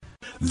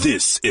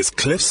This is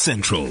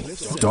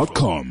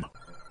CliffCentral.com.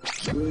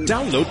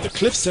 Download the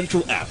Cliff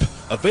Central app,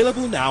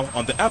 available now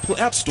on the Apple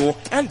App Store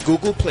and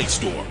Google Play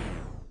Store.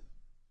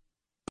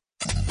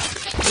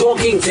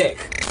 Talking Tech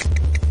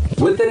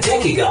with the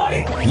techie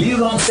guy,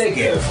 Liron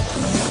Segev,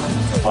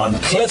 on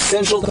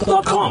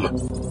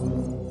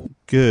CliffCentral.com.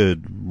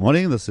 Good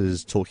morning. This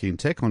is Talking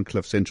Tech on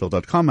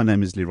CliffCentral.com. My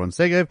name is Liron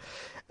Segev,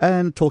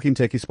 and Talking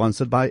Tech is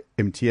sponsored by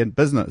MTN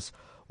Business.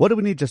 What do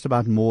we need just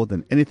about more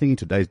than anything in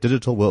today's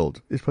digital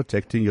world is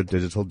protecting your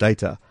digital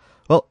data.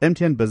 Well,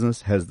 MTN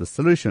Business has the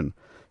solution.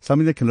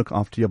 Something that can look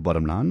after your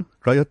bottom line,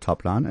 grow your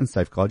top line, and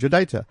safeguard your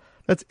data.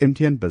 That's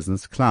MTN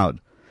Business Cloud.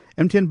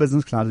 MTN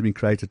Business Cloud has been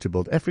created to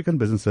build African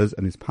businesses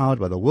and is powered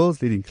by the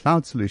world's leading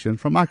cloud solution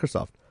from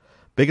Microsoft.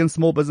 Big and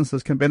small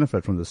businesses can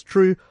benefit from this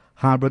true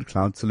hybrid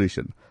cloud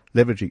solution,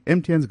 leveraging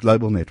MTN's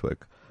global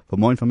network. For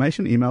more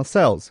information, email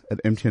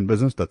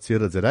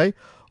sales@mtnbusiness.co.za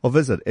or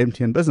visit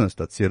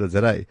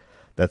mtnbusiness.co.za.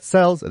 That's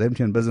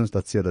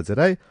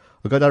sales@mtnbusiness.co.za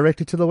or go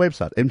directly to the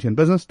website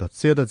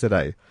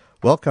mtnbusiness.co.za.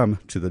 Welcome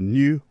to the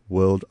new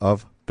world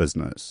of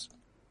business.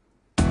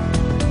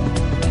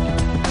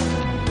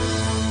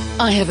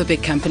 I have a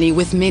big company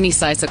with many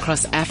sites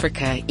across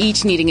Africa,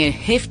 each needing a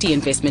hefty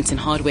investment in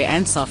hardware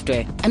and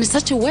software. And it's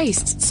such a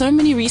waste. So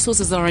many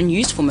resources are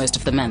unused for most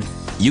of the month.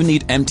 You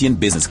need MTN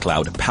Business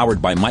Cloud,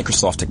 powered by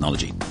Microsoft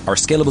technology. Our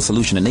scalable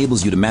solution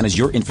enables you to manage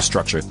your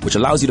infrastructure, which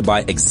allows you to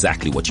buy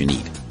exactly what you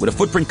need. With a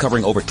footprint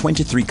covering over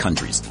 23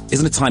 countries,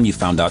 isn't it time you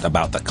found out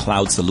about the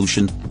cloud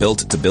solution built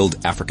to build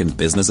African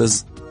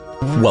businesses?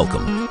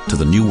 Welcome to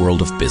the new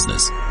world of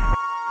business.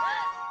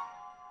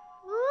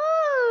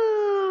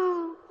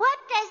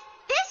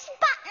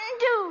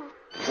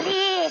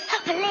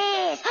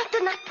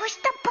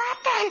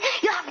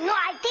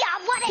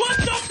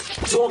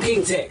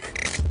 Talking Tech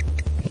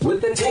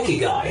with the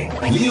techie guy,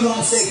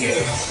 Liron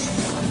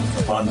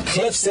Segev, on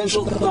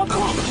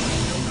CliffCentral.com.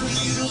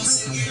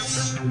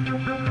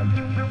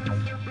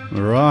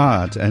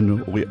 Right,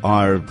 and we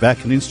are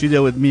back in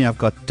studio with me. I've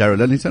got Daryl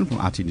Lillington from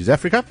RT News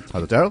Africa.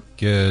 Hello, Daryl.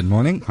 Good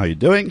morning. How are you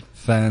doing?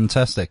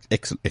 Fantastic.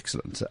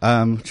 Excellent.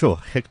 Sure,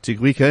 hectic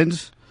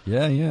weekend.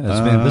 Yeah,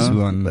 it's been a busy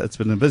one. It's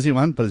been a busy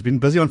one, but it's been a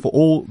busy one for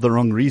all the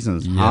wrong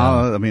reasons.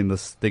 Yeah.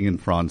 This thing in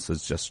France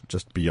is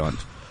just beyond.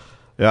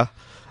 Yeah.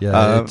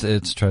 Yeah,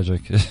 it's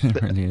tragic.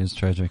 It really is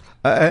tragic.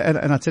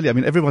 And I tell you,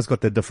 everyone's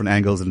got their different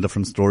angles and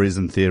different stories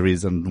and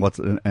theories and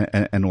what's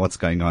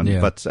going on. Yeah.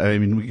 But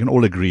we can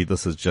all agree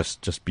this is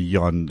just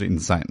beyond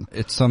insane.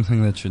 It's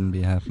something that shouldn't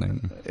be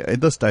happening. In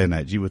this day and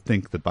age, you would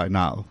think that by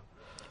now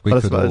we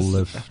could all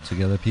live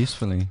together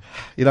peacefully.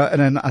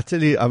 And then I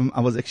tell you, I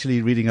was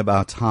actually reading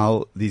about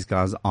how these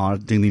guys are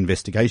doing the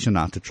investigation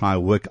now to try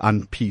and work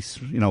unpiece,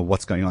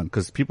 what's going on.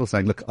 Because people are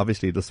saying, look,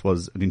 obviously this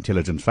was an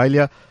intelligent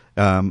failure.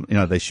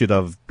 They should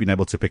have been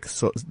able to pick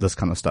this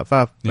kind of stuff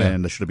up,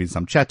 and there should have been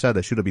some chatter,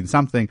 there should have been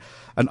something.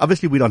 And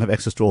obviously we don't have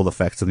access to all the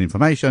facts and the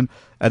information,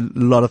 and a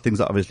lot of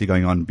things are obviously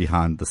going on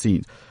behind the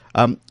scenes.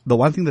 The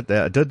one thing that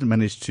I did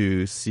manage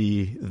to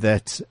see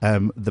that,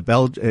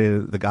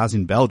 the guys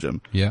in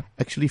Belgium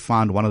actually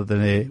found one of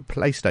their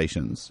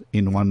PlayStations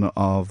in one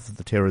of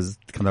the terrorist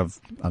kind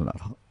of,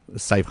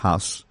 safe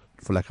house,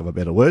 for lack of a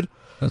better word.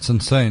 That's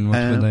insane. What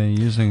were they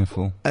using it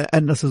for?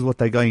 And this is what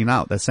they're going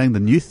out. They're saying the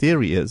new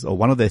theory is, or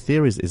one of their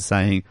theories is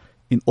saying,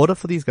 in order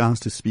for these guys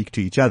to speak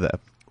to each other,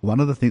 one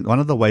of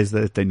the ways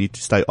that they need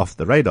to stay off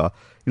the radar,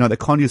 they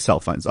can't use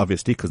cell phones,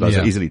 obviously, because those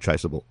are easily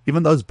traceable.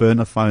 Even those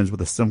burner phones with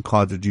a SIM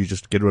card that you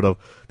just get rid of,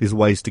 there's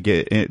ways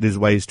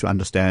to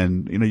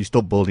understand, you're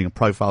still building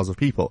profiles of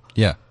people.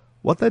 Yeah.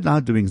 What they're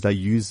now doing is they're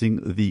using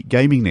the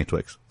gaming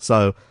networks.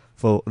 So,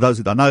 for those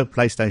who don't know,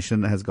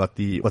 PlayStation has got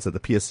the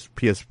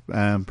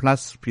PSP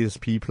Plus,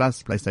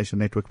 PlayStation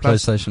Network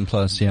Plus. PlayStation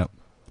Plus, yeah.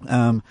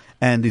 And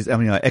these,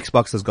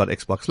 Xbox has got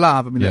Xbox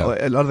Live.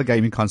 A lot of the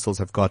gaming consoles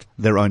have got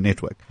their own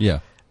network.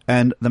 Yeah.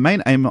 And the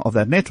main aim of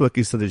that network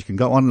is so that you can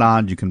go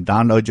online, you can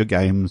download your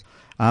games,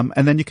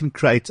 and then you can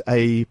create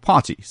a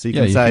party. So you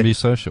can say, can be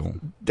social.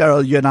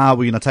 Daryl, you and I,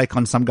 we're going to take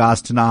on some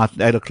guys tonight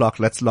at 8 o'clock.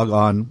 Let's log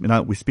on.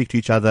 We speak to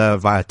each other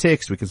via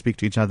text. We can speak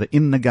to each other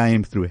in the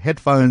game through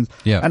headphones.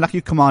 Yeah. And like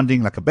you're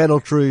commanding like a battle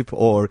troop,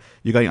 or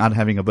you're going out and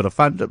having a bit of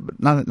fun,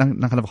 no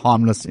kind of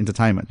harmless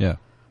entertainment. Yeah.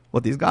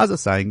 What these guys are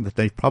saying that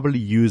they probably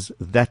use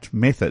that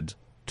method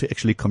to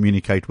actually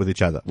communicate with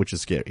each other, which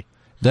is scary.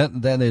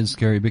 That is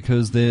scary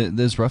because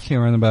there's roughly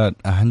around about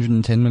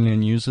 110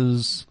 million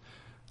users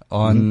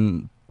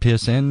on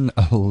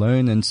PSN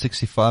alone, and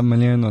 65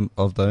 million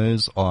of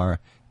those are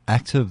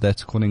active.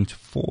 That's according to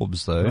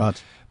Forbes, though.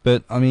 Right.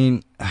 But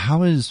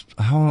how is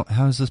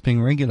this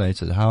being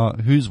regulated?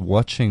 Who's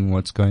watching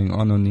what's going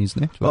on these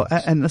networks? Well,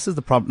 and this is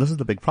the problem. This is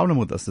the big problem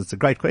with this. It's a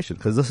great question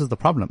because this is the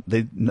problem.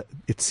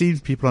 It seems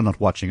people are not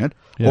watching it,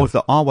 or if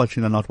they are watching,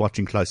 they're not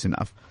watching close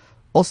enough.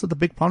 Also, the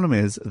big problem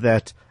is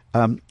that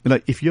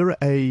if you're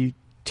a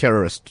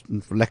terrorist,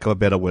 for lack of a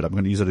better word, I'm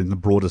going to use it in the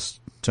broadest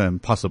term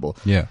possible.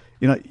 Yeah.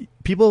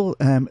 People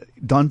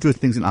don't do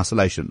things in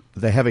isolation.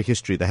 They have a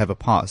history. They have a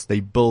past. They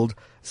build.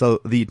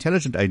 So the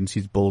intelligence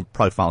agencies build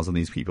profiles on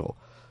these people.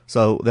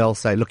 So they'll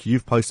say, look,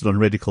 you've posted on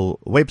radical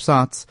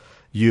websites.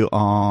 You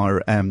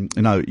are,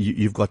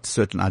 you've got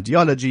certain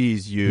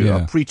ideologies. You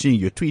are preaching,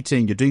 you're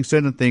tweeting, you're doing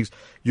certain things.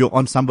 You're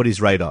on somebody's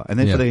radar, and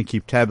then they can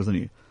keep tabs on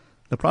you.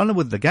 The problem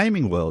with the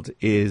gaming world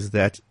is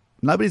that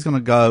nobody's going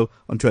to go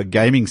onto a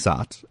gaming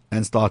site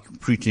and start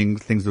preaching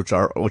things which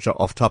are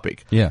off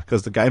topic. Yeah.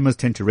 Because the gamers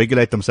tend to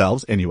regulate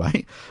themselves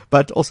anyway.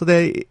 But also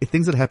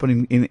things that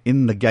happen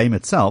in the game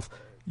itself,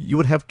 you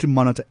would have to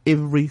monitor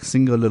every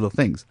single little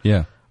things.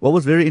 Yeah. What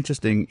was very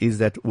interesting is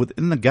that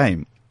within the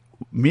game,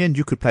 me and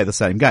you could play the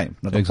same game.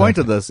 Now, the point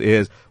of this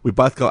is we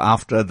both go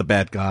after the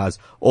bad guys,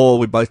 or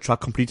we both try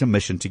to complete a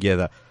mission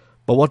together.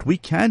 But what we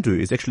can do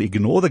is actually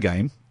ignore the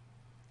game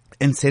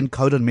and send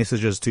coded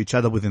messages to each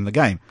other within the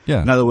game.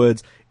 Yeah. In other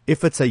words,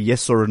 if it's a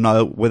yes or a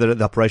no, whether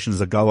the operation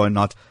is a go or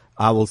not,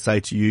 I will say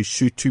to you,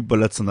 shoot 2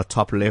 bullets on the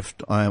top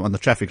left on the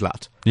traffic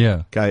light.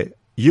 Yeah. Okay.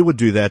 You would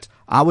do that.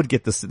 I would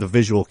get the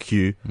visual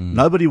cue.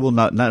 Nobody will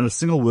know. Not a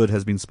single word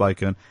has been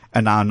spoken,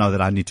 and now I know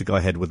that I need to go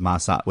ahead with my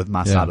side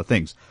side of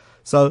things.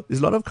 So there's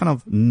a lot of kind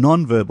of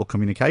non-verbal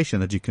communication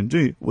that you can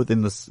do with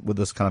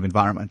this kind of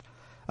environment.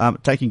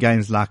 Taking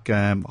games like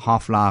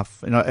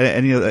Half-Life,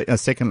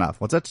 Second Life.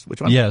 What's that?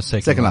 Which one? Yeah,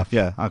 Second Life.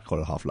 Yeah, I call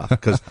it Half-Life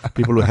because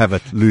people who have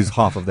it lose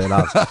half of their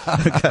lives.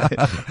 Okay.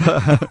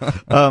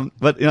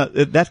 But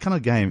that kind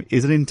of game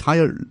is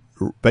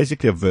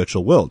basically a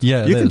virtual world.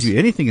 Yeah, you can do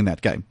anything in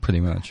that game.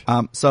 Pretty much.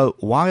 So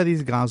why are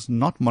these guys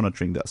not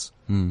monitoring this?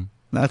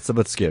 That's a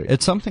bit scary.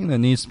 It's something that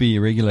needs to be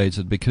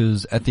regulated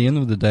because at the end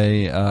of the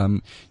day,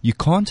 you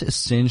can't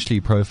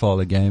essentially profile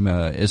a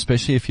gamer,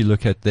 especially if you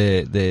look at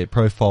their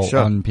profile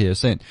on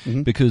PSN.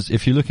 Mm-hmm. Because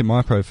if you look at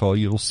my profile,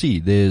 you'll see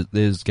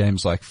there's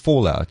games like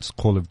Fallout,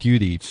 Call of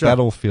Duty,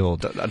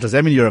 Battlefield. Does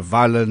that mean you're a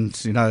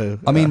violent,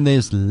 I mean,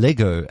 there's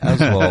Lego as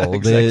well.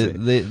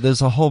 Exactly.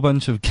 There's a whole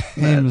bunch of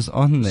games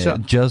on there.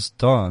 Just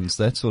Dance,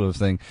 that sort of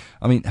thing.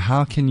 I mean,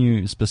 how can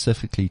you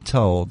specifically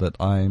tell that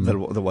I'm... That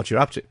what you're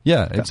up to.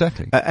 Yeah,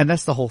 exactly. And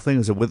that's the whole thing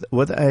is that with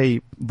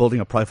building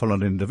a profile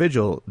on an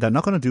individual, they're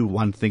not going to do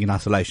one thing in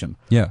isolation.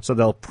 Yeah. So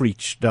they'll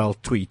preach, they'll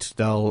tweet,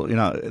 they'll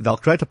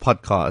create a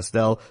podcast,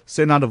 they'll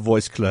send out a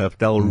voice clip,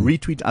 they'll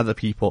retweet other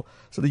people.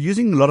 So they're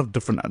using a lot of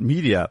different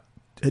media.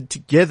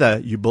 Together,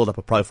 you build up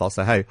a profile.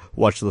 Say, hey,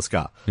 watch this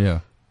guy.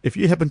 Yeah. If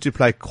you happen to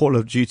play Call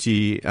of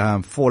Duty,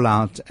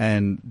 Fallout,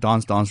 and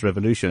Dance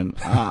Revolution,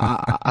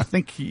 I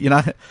think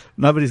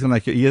nobody's going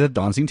to. You're a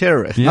dancing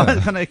terrorist. Yeah.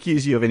 Nobody's going to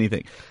accuse you of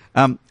anything.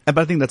 But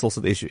I think that's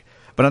also the issue.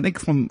 But I think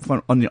from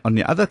on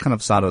the other kind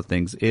of side of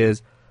things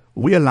is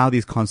we allow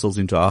these consoles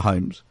into our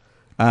homes.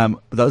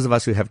 Those of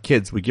us who have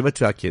kids, we give it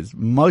to our kids.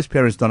 Most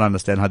parents don't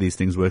understand how these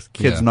things work.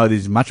 Kids know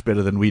these much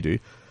better than we do.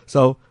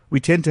 So we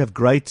tend to have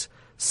great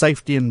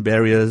safety and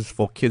barriers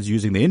for kids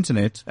using the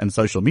internet and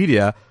social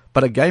media.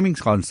 But a gaming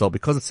console,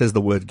 because it says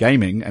the word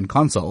gaming and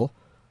console,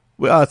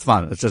 well, it's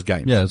fine. It's just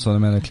games. Yeah, it's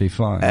automatically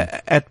fine.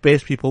 At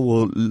best, people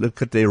will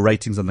look at their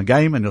ratings on the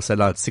game and they'll say,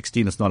 it's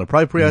 16, it's not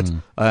appropriate,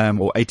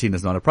 or 18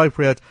 is not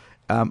appropriate.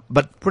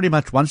 But pretty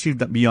much once you're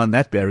beyond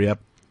that barrier,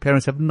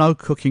 parents have no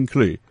cooking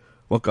clue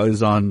what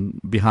goes on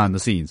behind the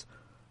scenes.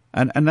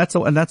 And that's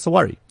a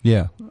worry.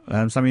 Yeah.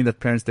 Something that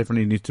parents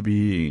definitely need to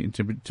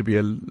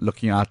be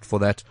looking out for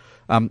that,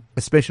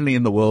 especially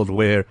in the world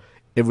where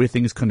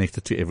everything is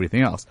connected to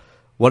everything else.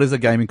 What is a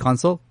gaming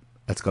console?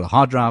 It's got a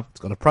hard drive,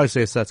 it's got a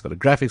processor, it's got a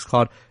graphics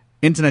card,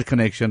 internet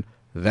connection.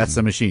 That's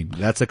a machine.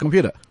 That's a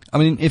computer. I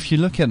mean, if you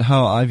look at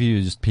how I've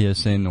used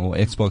PSN or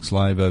Xbox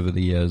Live over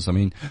the years, I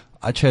mean,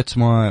 I chat to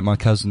my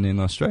cousin in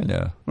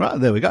Australia. Right,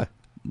 there we go.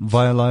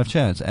 Via live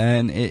chat.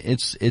 And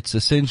it's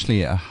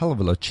essentially a hell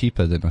of a lot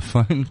cheaper than a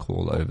phone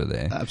call over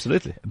there.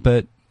 Absolutely.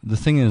 But the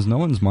thing is, no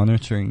one's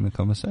monitoring the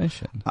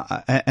conversation.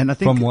 And I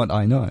think, from what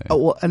I know. Oh,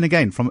 well, and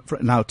again, from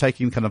now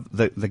taking kind of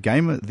the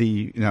game,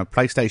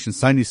 PlayStation,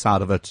 Sony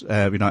side of it,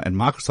 and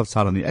Microsoft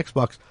side on the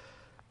Xbox,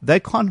 they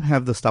can't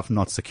have the stuff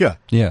not secure.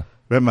 Yeah.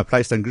 Remember,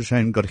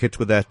 PlayStation got hit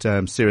with that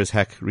serious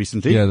hack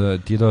recently. Yeah,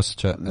 the DDoS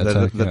attack.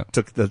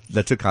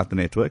 That took out the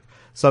network.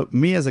 So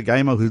me as a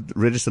gamer who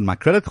registered my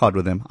credit card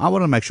with them, I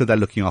want to make sure they're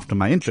looking after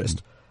my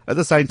interest. At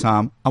the same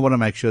time, I want to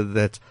make sure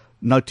that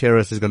no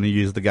terrorist is going to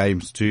use the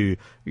games to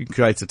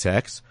create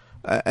attacks.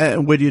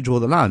 And where do you draw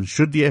the line?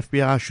 Should the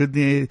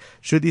FBI,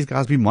 should these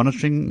guys be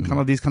monitoring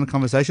these kind of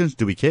conversations?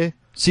 Do we care?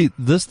 See,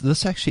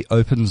 this actually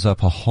opens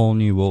up a whole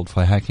new world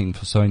for hacking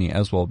for Sony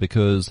as well,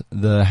 because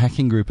the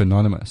hacking group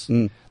Anonymous,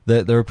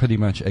 they're pretty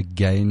much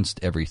against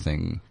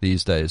everything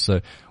these days.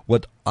 So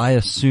what I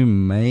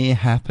assume may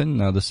happen,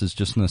 now this is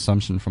just an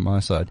assumption from my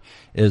side,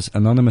 is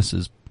Anonymous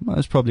is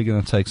most probably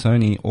going to take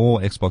Sony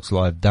or Xbox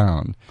Live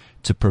down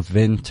to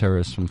prevent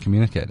terrorists from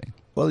communicating.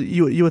 Well,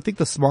 you would think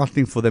the smart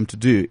thing for them to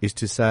do is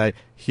to say,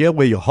 here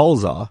where your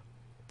holes are,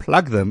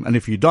 plug them, and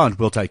if you don't,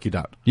 we'll take you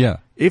down. Yeah.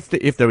 If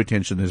the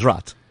retention is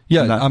right.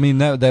 Yeah, I mean,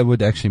 that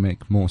would actually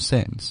make more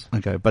sense.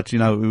 Okay, but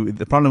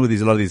the problem with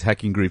a lot of these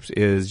hacking groups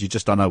is you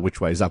just don't know which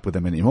way is up with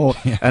them anymore.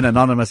 Yeah. And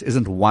Anonymous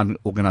isn't one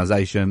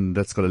organization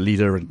that's got a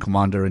leader and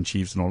commander and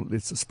chiefs and all.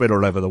 It's spread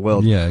all over the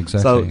world. Yeah,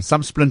 exactly. So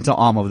some splinter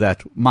arm of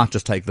that might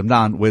just take them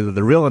down, whether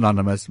the real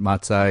Anonymous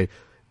might say,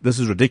 this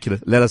is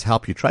ridiculous. Let us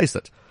help you trace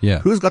it. Yeah.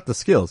 Who's got the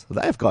skills?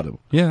 They've got them.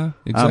 Yeah,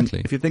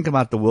 exactly. If you think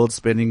about the world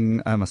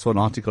spending, I saw an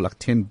article like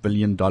 $10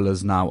 billion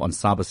now on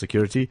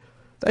cybersecurity.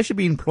 They should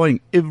be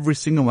employing every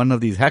single one of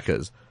these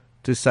hackers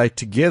to say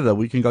together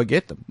we can go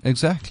get them.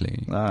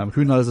 Exactly.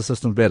 Who knows the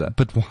system better?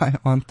 But why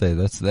aren't they?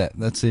 That's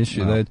the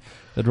issue. No.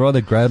 They'd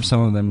rather grab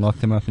some of them, lock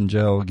them up in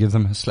jail, give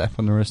them a slap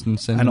on the wrist and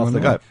send them off on they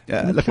the way. go.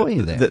 Yeah,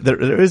 Employ them.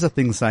 There is a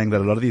thing saying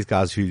that a lot of these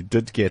guys who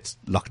did get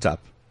locked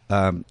up,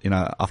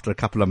 after a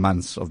couple of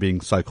months of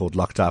being so-called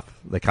locked up,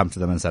 they come to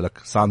them and say,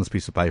 look, sign this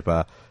piece of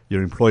paper.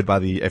 You're employed by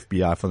the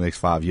FBI for the next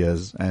 5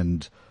 years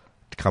and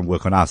come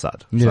work on our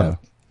side. Yeah. So,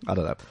 I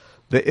don't know.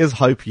 There is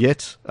hope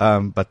yet,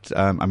 but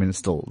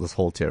still, this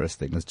whole terrorist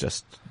thing is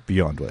just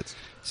beyond words.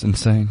 It's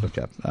insane.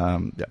 Okay.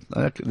 And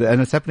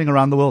it's happening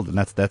around the world, and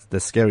that's the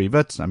scary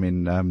bit.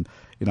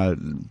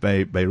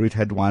 Beirut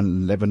had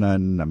one,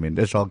 Lebanon.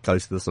 Israel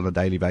goes to this on a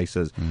daily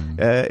basis.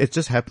 It's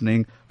just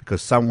happening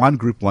because one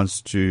group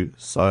wants to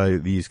sow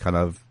these kind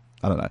of,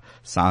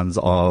 signs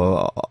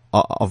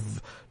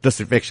of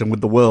disaffection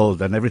with the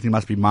world, and everything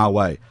must be my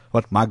way.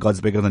 What? My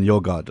God's bigger than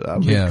your God.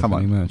 Come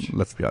on. Much.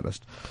 Let's be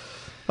honest.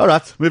 All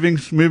right,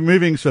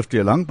 moving swiftly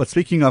along. But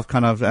speaking of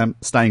kind of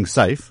staying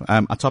safe,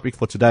 our topic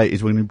for today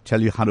is we're going to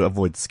tell you how to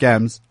avoid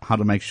scams, how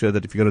to make sure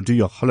that if you're going to do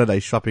your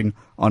holiday shopping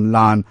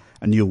online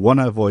and you want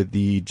to avoid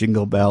the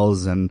jingle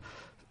bells and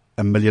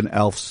a million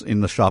elves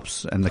in the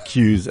shops and the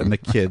queues and the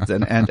kids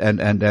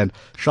and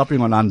shopping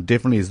online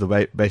definitely is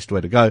the best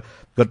way to go.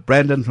 We've got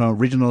Brandon from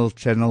Regional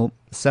Channel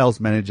Sales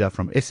Manager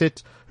from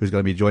ESET, who's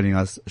going to be joining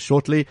us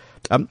shortly.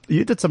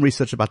 You did some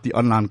research about the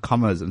online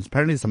commerce and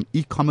apparently some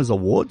e-commerce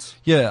awards.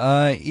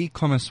 Yeah,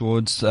 e-commerce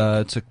awards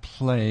took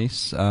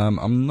place.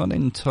 I'm not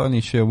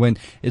entirely sure when.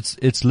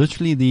 It's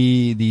literally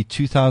the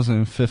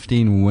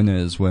 2015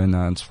 winners were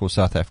announced for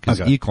South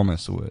Africa's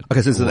e-commerce award.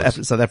 Okay, so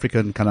it's South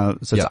African kind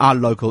of, so it's our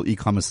local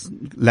e-commerce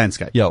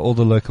landscape. Yeah, all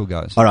the local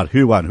guys. All right,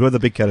 who won? Who are the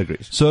big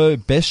categories? So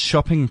best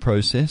shopping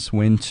process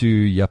went to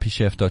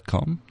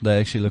yuppiechef.com. They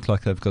actually look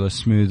like they've got a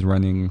smooth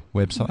running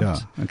website. Yeah,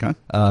 okay.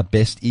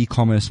 Best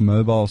e-commerce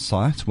mobile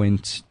site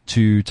went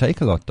to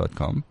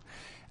takealot.com.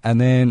 And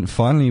then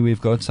finally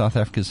we've got South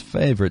Africa's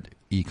favorite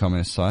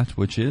e-commerce site,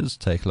 which is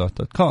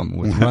takealot.com,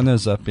 with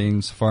runners up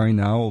being Safari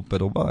Now or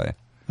Bid or Buy.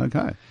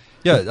 Okay.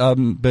 Yeah,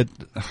 but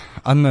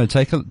I don't know,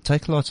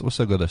 Takealot's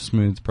also got a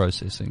smooth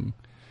processing.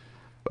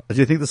 Do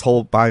you think this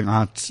whole buying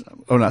out,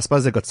 I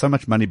suppose they've got so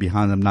much money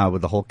behind them now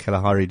with the whole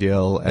Kalahari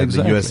deal and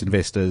the US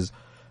investors.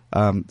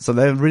 So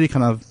they're really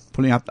kind of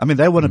pulling up.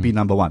 They want to be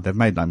number one. They've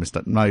made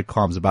no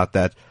qualms about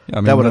that.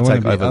 Yeah, they want to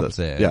take be over up this.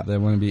 There. Yeah. They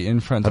want to be in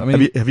front.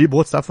 Have you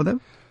bought stuff for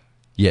them?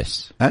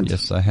 Yes. And?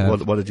 Yes, I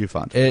have. What did you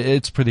find?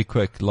 It's pretty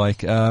quick.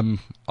 Like,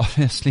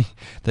 obviously,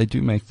 they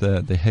do make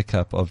the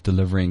hiccup of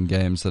delivering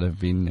games that have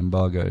been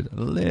embargoed a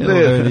little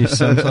early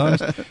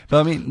sometimes.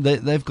 But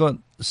they've got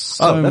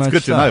so much that's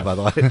good stuff. to know, by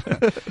the way.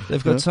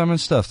 They've got so much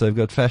stuff. They've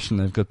got fashion,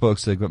 they've got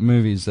books, they've got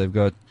movies, they've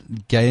got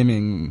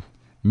gaming,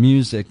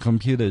 music,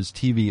 computers,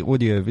 TV,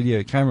 audio,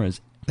 video, cameras,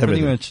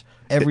 pretty much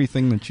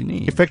everything that you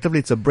need. Effectively,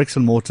 it's a bricks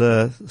and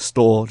mortar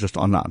store just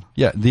online.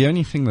 Yeah, the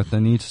only thing that they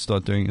need to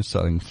start doing is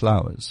selling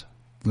flowers.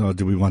 No,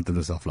 do we want them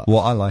to sell flowers? Well,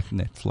 I like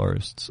net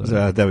florists.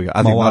 So there we go.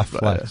 My wife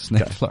likes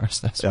net florists.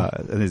 That's right.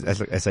 And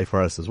there's SA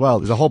florists as well.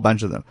 There's a whole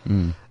bunch of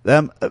them.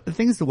 The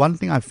thing is, the one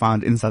thing I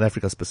found in South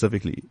Africa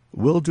specifically,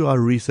 we'll do our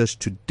research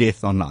to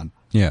death online.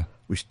 Yeah.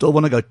 We still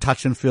want to go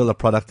touch and feel the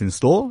product in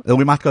store. And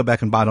we might go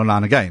back and buy it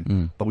online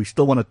again, but we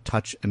still want to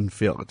touch and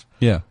feel it.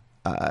 Yeah.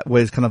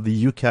 Whereas kind of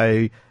the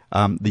UK,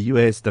 the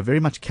US, they're very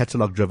much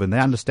catalog driven. They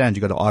understand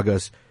you go to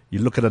Argos, you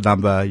look at a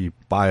number, you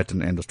buy it,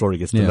 and the story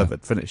gets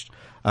delivered, finished.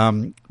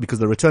 Because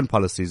the return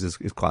policies is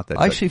quite that.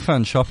 I actually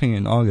found shopping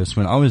in August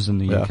when I was in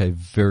the UK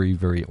very,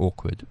 very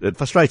awkward.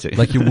 Frustrating.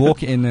 Like you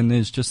walk in and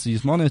there's just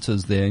these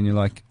monitors there and you're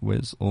like,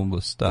 where's all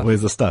the stuff?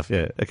 Where's the stuff?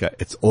 Yeah. Okay.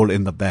 It's all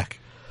in the back.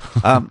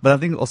 But I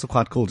think also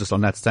quite cool just on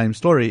that same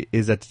story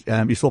is that,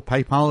 you saw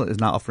PayPal is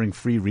now offering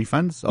free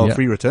refunds or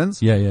free returns.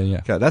 Yeah.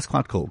 Okay. That's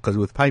quite cool because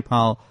with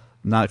PayPal,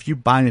 now if you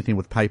buy anything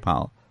with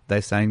PayPal,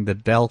 they're saying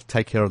that they'll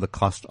take care of the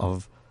cost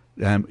of,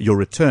 your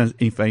returns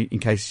in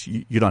case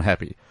you're not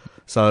happy.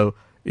 So,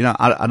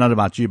 I don't know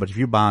about you, but if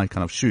you buy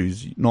kind of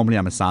shoes, normally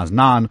I'm a size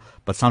 9,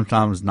 but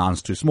sometimes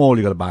 9's too small,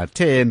 you got to buy a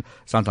 10,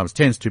 sometimes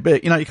 10's too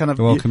big. You kind of...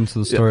 Welcome to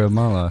the story of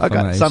my life. Okay,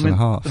 I'm at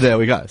 8.5. There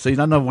we go. So you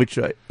don't know which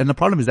way. And the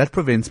problem is that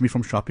prevents me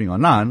from shopping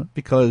online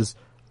because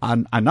I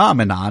know I'm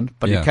a 9,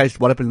 but in case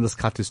what happens if this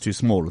cut is too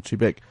small or too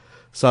big.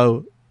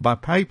 So by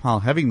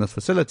PayPal having this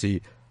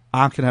facility,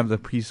 I can have the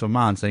peace of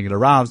mind saying it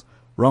arrives,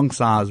 wrong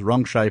size,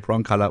 wrong shape,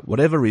 wrong color,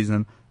 whatever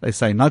reason. They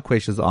say no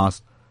questions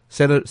asked,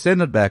 send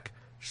it back,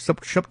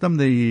 ship them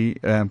the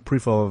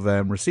proof of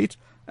receipt,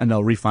 and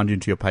they'll refund you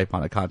into your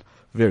PayPal account.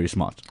 Very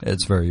smart.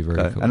 It's very,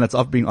 very cool. And it's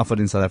being offered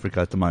in South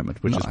Africa at the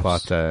moment, which is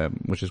quite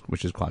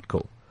which is quite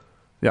cool.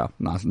 Yeah,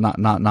 nice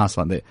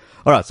one there.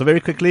 All right, so very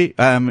quickly,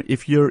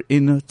 if you're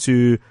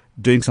into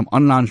doing some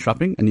online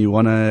shopping and you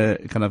want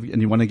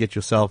to get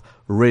yourself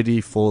ready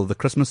for the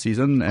Christmas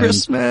season,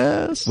 which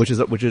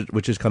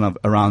is kind of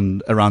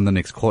around the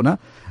next corner,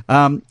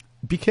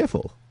 be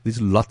careful. There's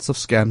lots of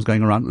scams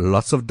going around,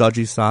 lots of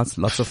dodgy sites,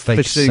 lots of fake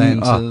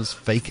phishing, Santas,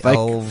 fake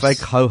elves, fake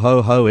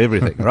ho,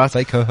 everything, right?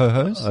 Fake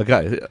ho-ho-hos?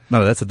 Okay.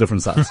 No, that's a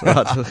different site.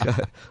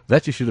 Right?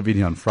 That you should have been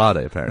here on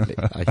Friday, apparently.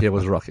 I hear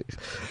was rocking.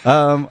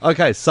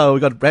 Okay. So we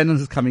got Brandon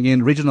who's coming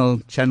in, regional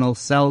channel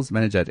sales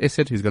manager at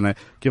Asset, who's going to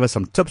give us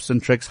some tips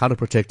and tricks how to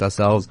protect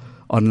ourselves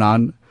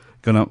online.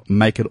 Going to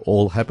make it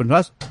all happen to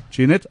us.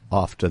 Tune it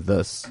after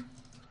this.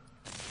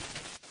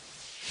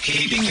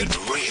 Keeping it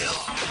real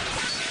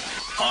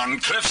on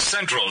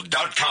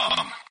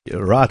cliffcentral.com.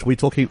 Right, we're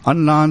talking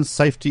online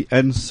safety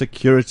and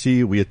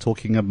security. We are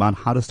talking about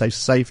how to stay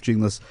safe during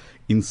this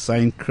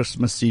insane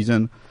Christmas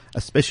season,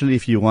 especially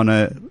if you want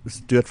to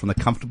do it from the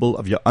comfortable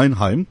of your own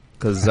home,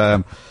 because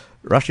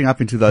rushing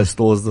up into those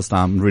stores this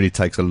time really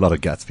takes a lot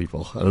of guts,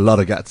 people. A lot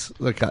of guts.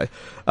 Okay.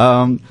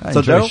 I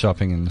enjoy Daryl,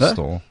 shopping in the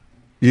store.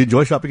 You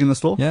enjoy shopping in the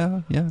store?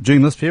 Yeah.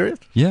 During this period?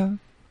 Yeah.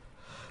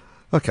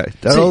 Okay,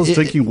 Daryl's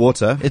drinking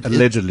water,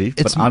 allegedly,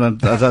 but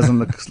that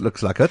doesn't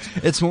looks like it.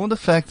 It's more the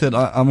fact that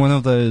I'm one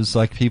of those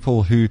like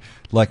people who,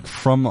 like,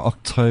 from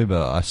October,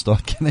 I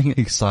start getting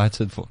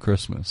excited for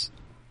Christmas.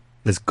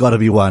 There's got to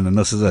be one, and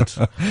this is it.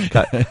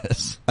 Okay.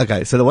 Yes.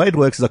 Okay, so the way it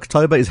works is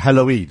October is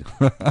Halloween.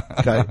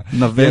 Okay,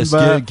 November.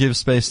 Yes, give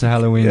space to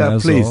Halloween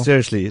as please, well.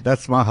 Seriously,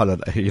 that's my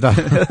holiday. You know.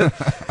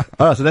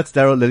 All right, so that's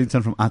Daryl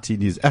Lidington from IT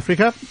News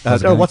Africa.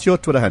 Daryl, what's your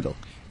Twitter handle?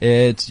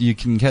 You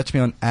can catch me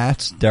on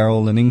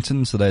 @Daryl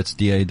Linnington, so that's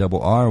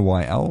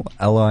DARRYL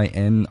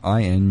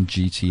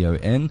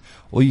LININGTON,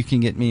 or you can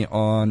get me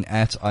on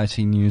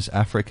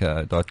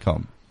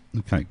 @itnewsafrica.com.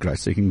 Okay, great.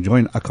 So you can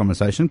join our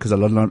conversation, because a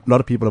lot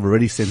of people have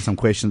already sent some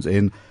questions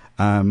in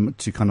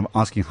to kind of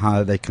asking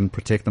how they can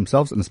protect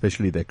themselves and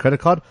especially their credit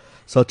card.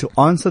 So to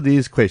answer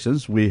these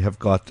questions, we have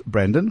got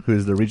Brandon, who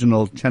is the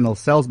regional channel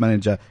sales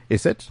manager,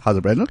 Asset. How's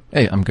it, Brandon?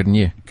 Hey, I'm good, and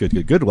you?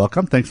 Good.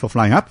 Welcome. Thanks for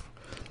flying up.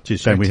 Geez,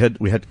 shame we had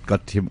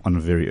got him on a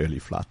very early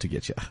flight to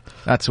get you.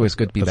 That's always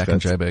good to be back in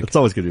Joburg. It's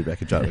always good to be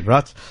back in Joburg,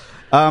 right?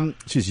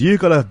 You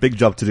got a big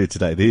job to do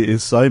today. There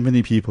is so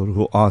many people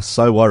who are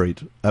so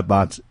worried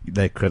about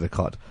their credit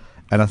card.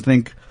 And I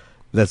think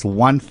that's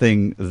one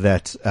thing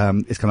that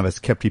is kind of has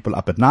kept people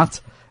up at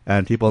night.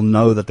 And people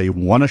know that they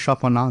want to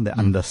shop online. They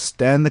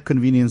understand the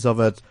convenience of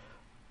it,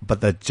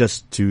 but they're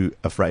just too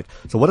afraid.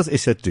 So what does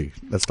ESET do?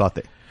 Let's start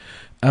there.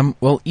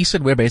 Well,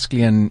 ESET, we're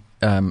basically an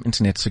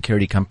internet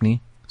security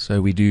company. So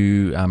we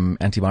do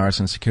antivirus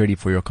and security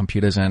for your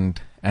computers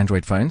and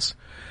Android phones,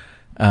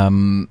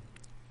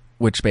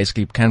 which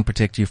basically can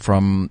protect you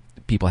from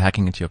people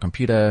hacking into your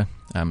computer,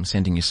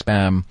 sending you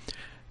spam,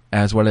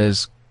 as well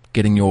as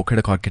getting your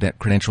credit card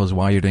credentials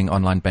while you're doing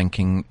online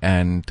banking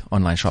and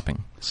online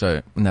shopping.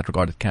 So in that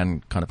regard, it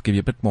can kind of give you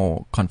a bit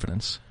more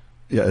confidence.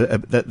 Yeah,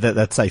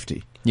 that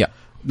safety. Yeah.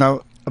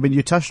 Now, I mean,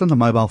 you touched on the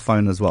mobile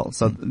phone as well.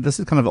 So this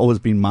has kind of always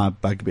been my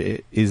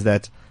bugbear, is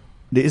that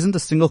there isn't a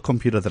single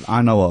computer that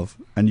I know of,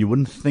 and you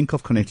wouldn't think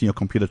of connecting your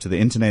computer to the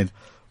internet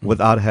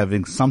without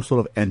having some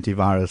sort of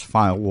antivirus,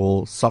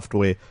 firewall,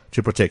 software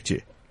to protect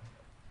you.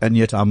 And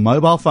yet our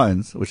mobile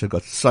phones, which have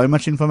got so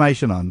much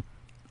information on,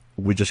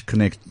 we just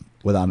connect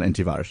without an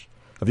antivirus.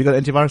 Have you got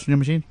antivirus on your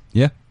machine?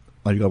 Yeah.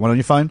 Have you got one on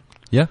your phone?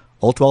 Yeah.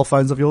 All 12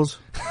 phones of yours?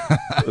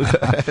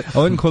 I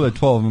wouldn't call it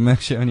 12. I'm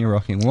actually only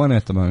rocking one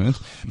at the moment.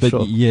 But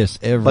Sure. yes,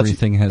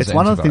 everything has It's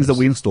one of the things that antivirus.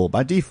 we install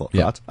by default,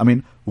 Yeah. right? I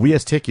mean, we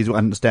as techies who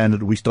understand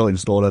it, we still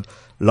install it.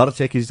 A lot of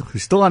techies who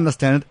still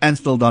understand it and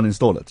still don't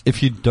install it.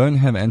 If you don't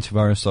have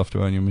antivirus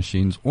software on your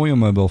machines or your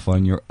mobile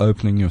phone, you're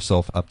opening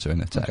yourself up to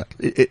an attack.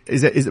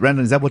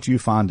 Brandon, is that what you're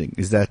finding?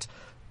 Is that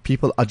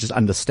people are just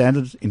understand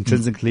it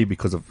intrinsically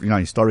because of,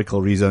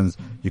 historical reasons?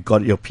 You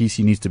got your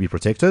PC needs to be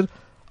protected.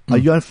 Are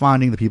you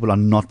finding that people are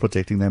not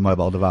protecting their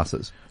mobile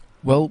devices?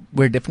 Well,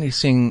 we're definitely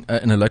seeing,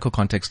 in a local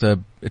context, a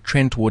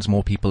trend towards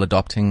more people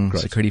adopting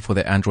Great. security for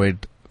their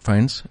Android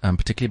phones,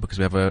 particularly because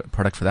we have a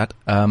product for that.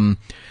 But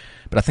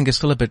I think there's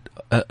still a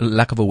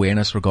lack of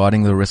awareness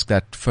regarding the risk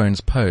that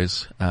phones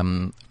pose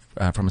from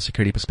a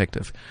security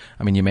perspective.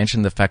 I mean, you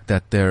mentioned the fact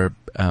that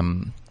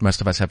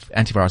most of us have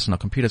antivirus on our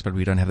computers, but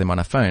we don't have them on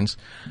our phones.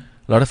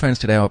 A lot of phones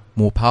today are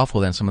more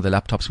powerful than some of the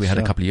laptops we had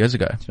a couple of years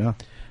ago. Sure.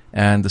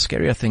 And the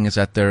scarier thing is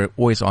that they're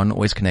always on,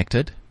 always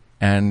connected,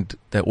 and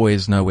they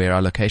always know where our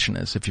location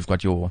is if you've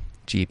got your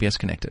GPS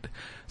connected.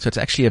 So it's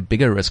actually a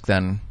bigger risk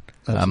than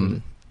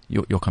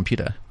your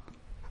computer.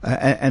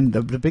 And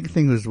the big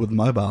thing is with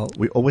mobile,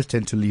 we always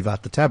tend to leave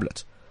out the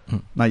tablet.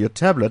 Now, your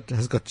tablet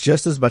has got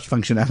just as much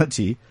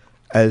functionality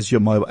as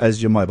your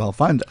mobile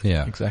phone does.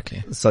 Yeah.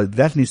 Exactly. So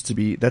that's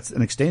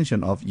an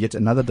extension of yet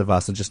another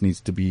device that just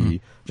needs to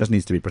be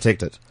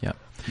protected. Yeah.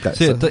 Okay,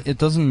 See, so it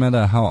doesn't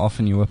matter how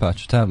often you whip out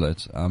your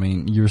tablet. I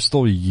mean, you're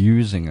still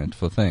using it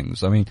for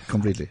things. I mean,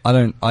 completely.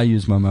 I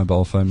use my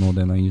mobile phone more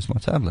than I use my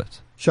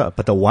tablet. Sure,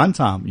 but the one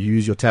time you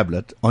use your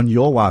tablet on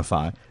your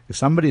Wi-Fi, if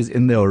somebody is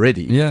in there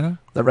already, Yeah.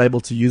 they're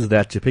able to use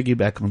that to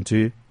piggyback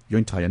onto your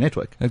entire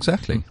network.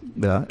 Exactly.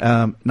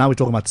 Yeah. Now we're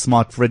talking about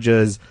smart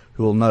fridges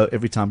who will know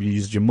every time you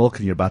use your milk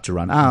and you're about to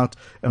run out.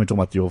 And we're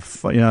talking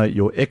about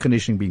your air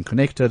conditioning being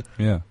connected.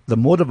 Yeah. The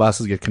more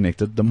devices get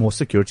connected, the more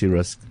security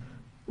risk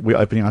we're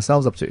opening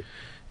ourselves up to.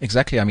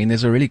 Exactly. I mean,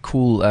 there's a really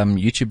cool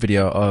YouTube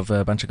video of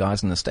a bunch of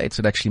guys in the States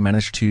that actually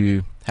managed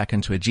to hack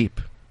into a Jeep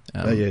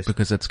Yes.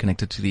 because it's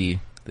connected to the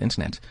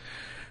internet.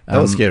 That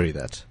was scary,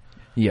 that.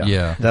 Yeah.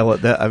 Yeah.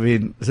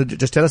 So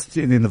just tell us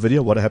in the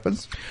video what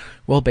happens.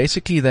 Well,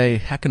 basically they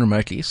hack in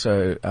remotely.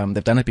 So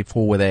they've done it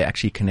before where they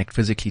actually connect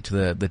physically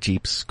to the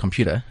Jeep's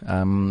computer.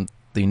 The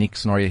unique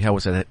scenario here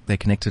was that they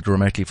connected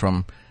remotely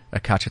from a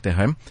couch at their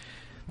home.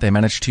 They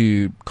managed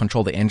to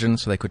control the engine,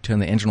 so they could turn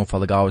the engine off while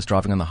the guy was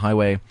driving on the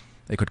highway.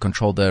 They could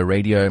control the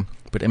radio,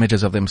 put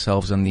images of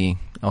themselves on the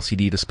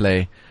LCD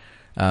display.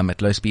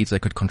 At low speeds, they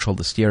could control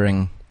the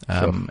steering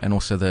and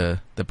also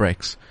the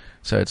brakes.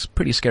 So it's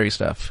pretty scary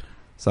stuff.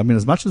 So, I mean,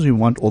 as much as we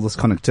want all this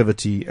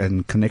connectivity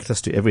and connect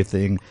us to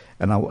everything,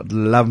 and I would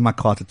love my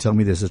car to tell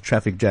me there's a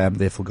traffic jam,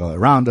 therefore go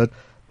around it,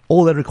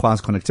 all that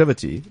requires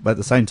connectivity. But at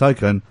the same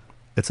token,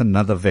 it's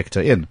another vector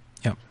in.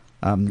 Yeah.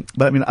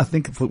 But I mean, I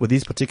think with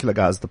these particular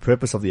guys, the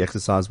purpose of the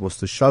exercise was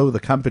to show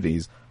the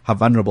companies how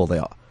vulnerable they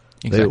are.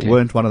 Exactly. They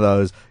weren't one of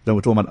those, we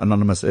were talking about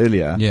Anonymous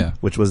earlier,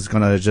 which was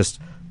going to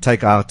just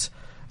take out.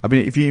 I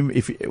mean,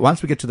 if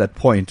once we get to that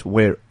point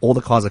where all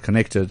the cars are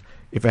connected,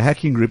 if a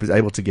hacking group is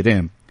able to get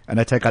in and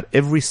they take out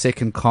every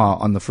second car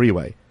on the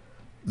freeway,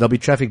 there'll be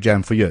traffic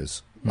jam for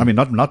years. I mean,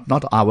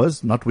 not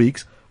hours, not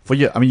weeks, for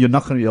years. I mean, you're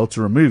not going to be able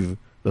to remove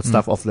the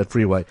stuff off that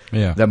freeway.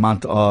 Yeah. The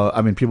amount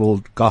people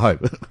will go home.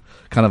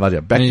 Kind of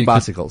idea. Back to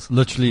bicycles.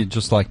 Literally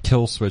just like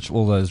kill switch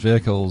all those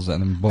vehicles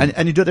and then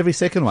and you do it every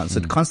second one.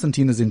 So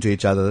Constantinas into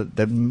each other,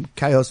 then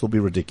chaos will be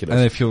ridiculous.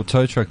 And if your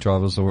tow truck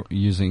drivers are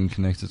using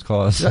connected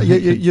cars,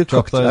 you're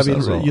drop cooked. I those mean,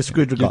 as well. you're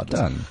screwed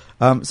regardless.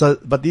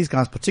 But these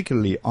guys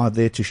particularly are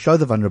there to show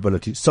the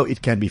vulnerability so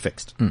it can be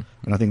fixed. And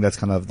I think that's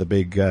kind of the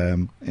big,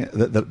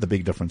 the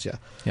big difference here.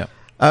 Yeah.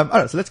 All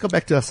right. So let's go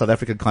back to our South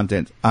African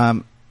content.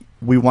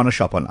 We want to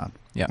shop online.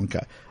 Yeah.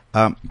 Okay.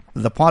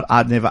 The part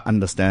I'd never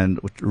understand,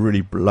 which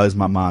really blows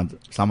my mind,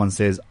 someone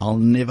says, I'll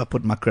never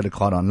put my credit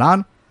card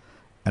online.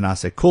 And I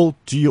say, cool,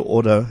 do you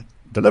order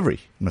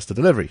delivery, Mr.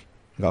 Delivery?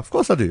 I go, of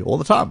course I do, all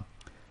the time.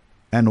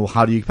 And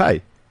how do you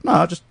pay? No,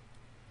 I just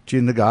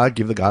tune the guy,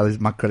 give the guy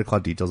my credit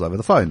card details over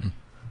the phone.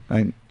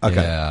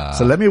 Okay,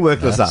 so let me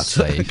work this out.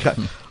 Okay.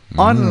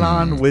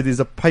 Online, where there's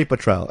a paper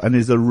trail and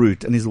there's a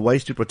route and there's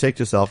ways to protect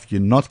yourself, you're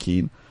not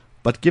keen.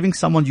 But giving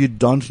someone you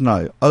don't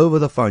know over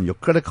the phone your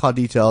credit card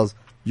details,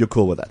 you're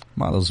cool with that.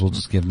 Might as well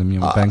just give them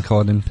your bank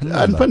card and PIN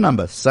number. And PIN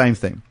number, same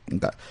thing.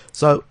 Okay.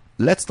 So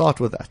let's start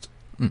with that.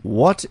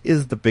 What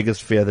is the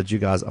biggest fear that you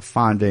guys are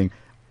finding?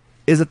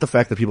 Is it the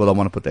fact that people don't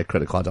want to put their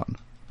credit card on?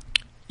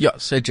 Yeah,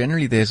 so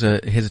generally there's a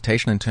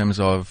hesitation in terms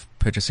of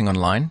purchasing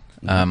online,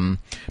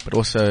 but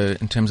also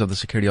in terms of the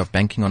security of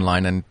banking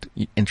online and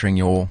entering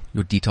your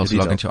details to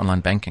log into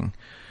online banking.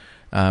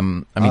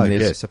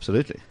 Yes,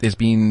 absolutely. There's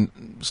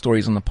been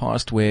stories in the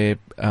past where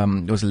there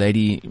was a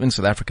lady in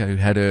South Africa who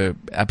had a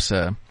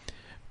ABSA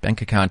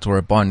bank account or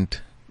a bond,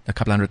 a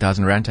couple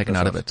 100,000 rand taken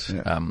out of it.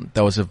 Yeah.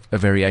 That was a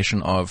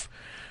variation of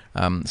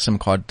SIM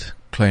card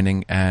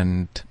cloning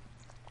and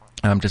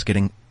just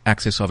getting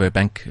access of her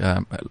bank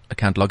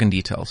account login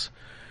details.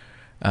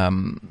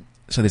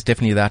 So there's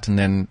definitely that, and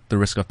then the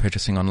risk of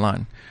purchasing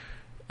online.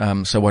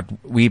 So what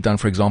we've done,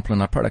 for example,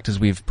 in our product is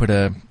we've put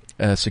a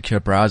secure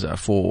browser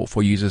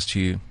for users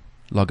to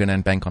log in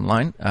and bank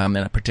online, and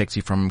it protects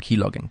you from key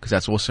logging, because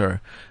that's also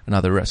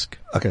another risk.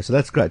 Okay, so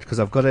that's great, because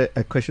I've got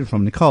a question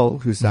from Nicole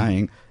who's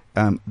saying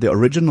the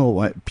original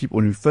way, people,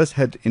 when we first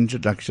had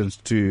introductions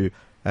to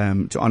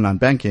online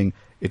banking,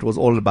 it was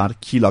all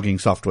about key logging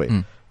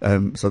software.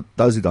 So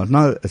those who don't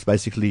know, it's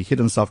basically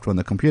hidden software on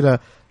the computer,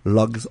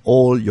 logs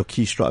all your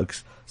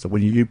keystrokes. So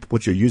when you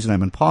put your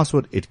username and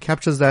password, it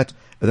captures that,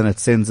 and then it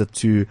sends it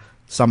to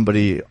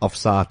somebody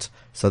off-site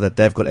so that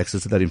they've got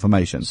access to that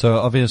information. So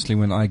obviously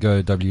when I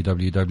go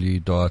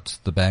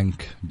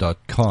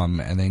www.thebank.com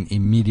and then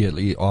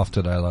immediately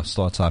after that I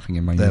start typing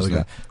in my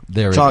username,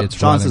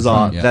 chances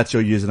are that's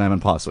your username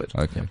and password.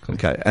 Okay, cool.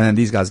 Okay, and then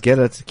these guys get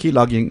it. Key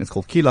logging, it's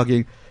called key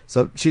logging.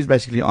 So she's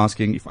basically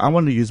asking if I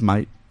want to use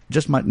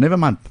never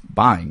mind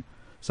buying.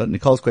 So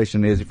Nicole's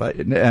question is, if I,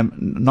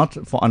 not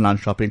for online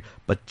shopping,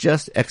 but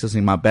just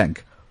accessing my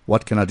bank,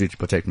 what can I do to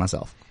protect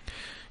myself?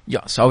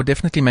 Yeah, so I would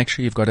definitely make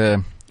sure you've got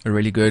a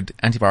really good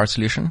antivirus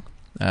solution.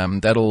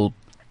 That'll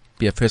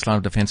be a first line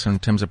of defense in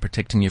terms of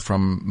protecting you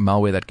from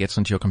malware that gets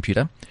into your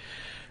computer.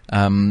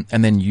 And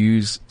then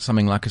use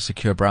something like a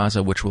secure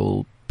browser, which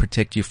will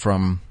protect you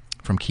from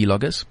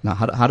keyloggers. Now,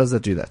 how does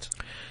it do that?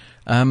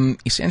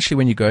 Essentially,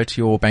 when you go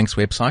to your bank's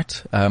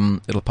website,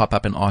 it'll pop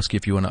up and ask you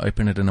if you want to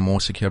open it in a more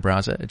secure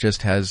browser. It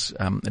just has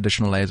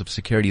additional layers of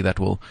security that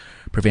will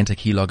prevent a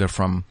keylogger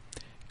from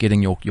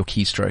getting your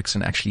keystrokes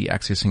and actually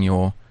accessing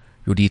your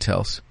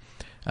details.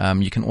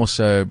 You can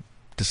also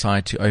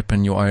decide to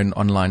open your own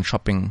online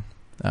shopping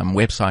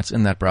websites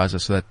in that browser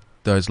so that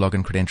those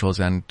login credentials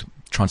and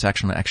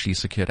transaction are actually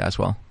secured as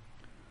well.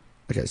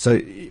 Okay, so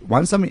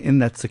once I'm in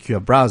that secure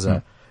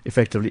browser,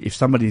 effectively, if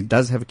somebody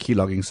does have a key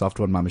logging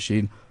software on my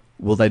machine,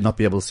 will they not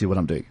be able to see what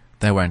I'm doing?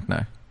 They won't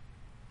know.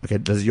 Okay,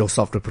 does your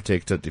software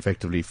protect it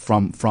effectively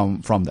from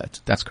that?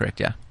 That's correct,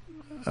 yeah.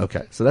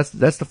 Okay, so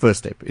that's the first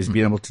step, is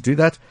being able to do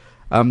that.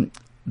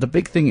 The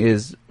big thing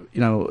is,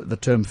 the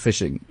term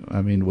phishing.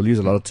 I mean, we'll use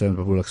a lot of terms,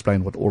 but we'll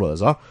explain what all of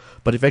those are.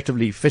 But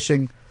effectively,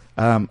 phishing,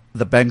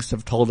 the banks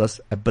have told us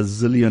a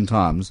bazillion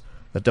times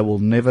that they will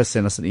never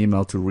send us an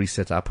email to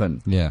reset our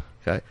PIN. Yeah.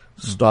 Okay,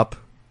 stop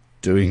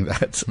doing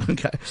that.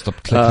 Okay,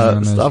 Stop clicking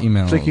on those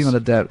emails. Clicking on the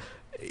dab.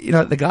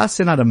 The guys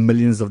send out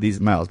millions of these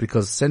mails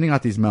because sending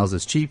out these mails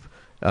is cheap,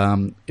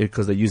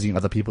 because they're using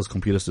other people's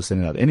computers to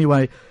send it out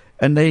anyway.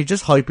 And they're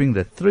just hoping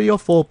that 3 or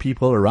 4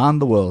 people around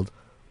the world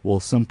will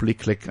simply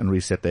click and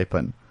reset their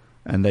PIN.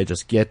 And they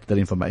just get that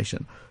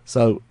information.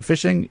 So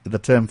phishing, the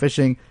term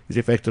phishing, is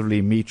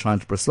effectively me trying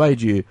to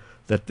persuade you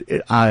that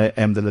I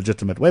am the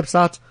legitimate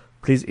website.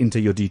 Please enter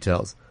your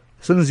details.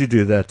 As soon as you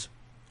do that,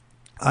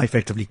 I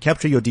effectively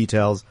capture your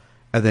details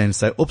and then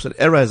say, oops, an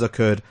error has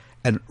occurred,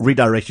 and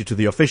redirect you to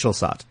the official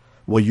site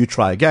where you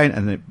try again,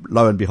 and then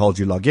lo and behold,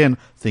 you log in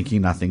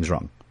thinking nothing's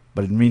wrong.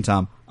 But in the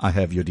meantime, I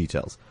have your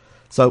details.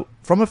 So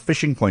from a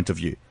phishing point of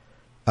view,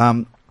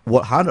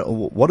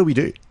 what do we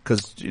do?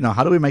 Because,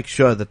 how do we make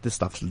sure that this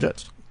stuff's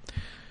legit?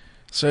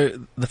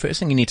 So the first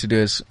thing you need to do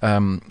is,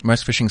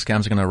 most phishing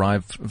scams are going to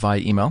arrive via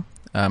email.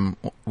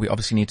 We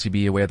obviously need to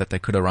be aware that they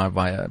could arrive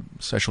via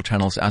social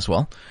channels as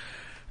well.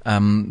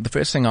 The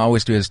first thing I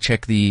always do is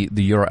check the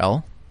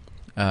URL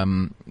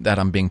that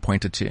I'm being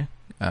pointed to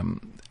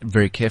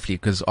very carefully,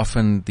 because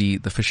often the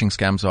phishing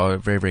scams are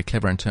very, very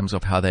clever in terms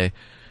of how they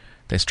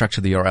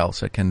structure the URL,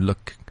 so it can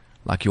look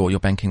like your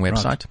banking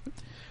website.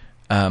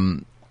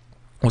 Right.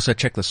 Also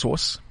check the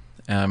source.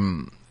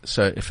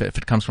 So if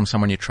it comes from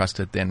someone you trust,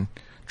 then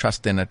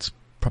it's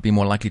probably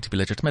more likely to be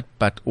legitimate,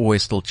 but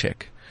always still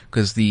check,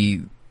 because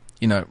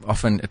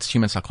often it's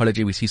human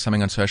psychology. We see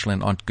something on social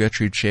and Aunt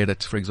Gertrude shared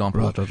it, for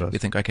example. Right. We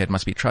think, okay, it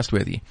must be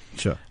trustworthy.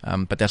 Sure.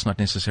 But that's not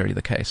necessarily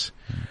the case.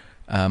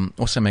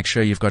 Also make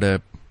sure you've got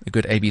a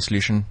good A/B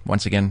solution.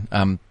 Once again,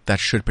 that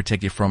should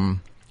protect you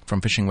from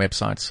phishing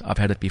websites. I've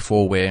had it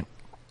before where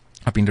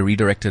I've been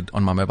redirected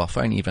on my mobile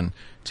phone even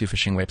to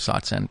phishing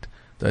websites, and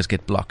those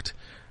get blocked.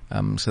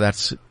 So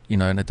that's,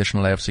 an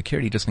additional layer of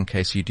security just in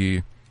case you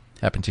do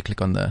happen to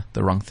click on the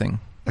wrong thing.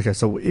 Okay,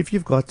 so if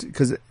you've got,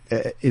 because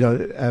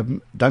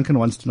Duncan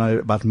wants to know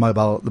about the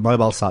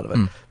mobile side of it,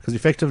 because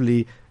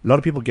effectively a lot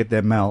of people get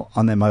their mail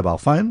on their mobile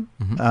phone,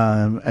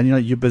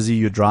 and you're busy,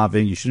 you're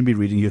driving, you shouldn't be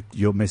reading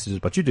your messages,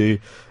 but you do,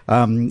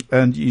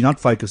 and you're not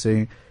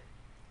focusing.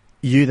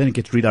 You then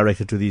get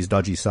redirected to these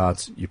dodgy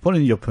sites. You put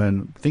in your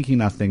PIN, thinking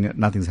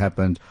nothing's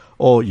happened,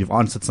 or you've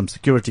answered some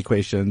security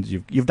questions.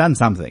 You've done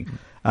something.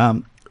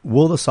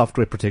 Will the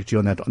software protect you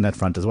on that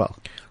front as well?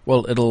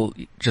 Well, it'll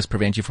just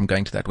prevent you from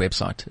going to that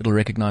website. It'll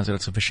recognize that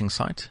it's a phishing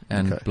site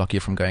and block you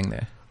from going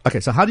there. Okay,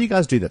 so how do you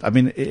guys do that? I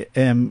mean,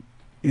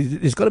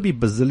 there's got to be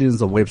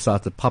bazillions of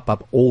websites that pop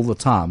up all the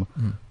time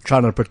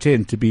trying to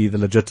pretend to be the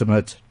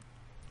legitimate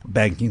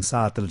banking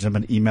site, the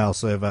legitimate email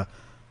server.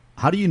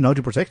 How do you know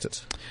to protect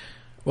it?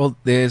 Well,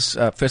 there's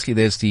the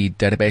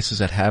databases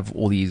that have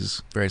all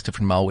these various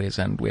different malwares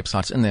and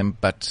websites in them,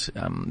 but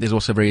there's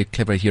also very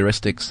clever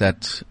heuristics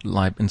that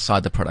lie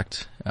inside the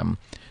product,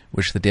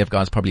 which the dev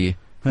guys probably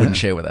wouldn't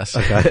share with us.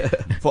 Okay,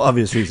 for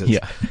obvious reasons.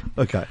 Yeah.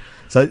 Okay.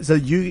 So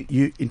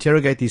you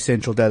interrogate these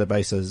central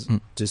databases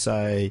to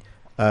say,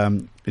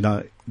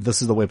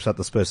 this is the website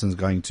this person's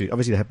going to.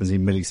 Obviously, it happens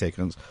in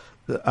milliseconds.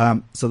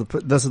 So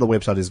this is the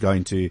website is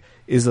going to.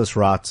 Is this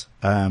right?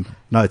 No,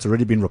 it's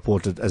already been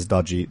reported as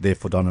dodgy.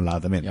 Therefore, don't allow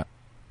them in. Yeah,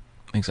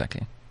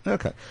 exactly.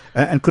 Okay.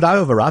 And could I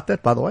overwrite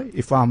that? By the way,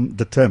 if I'm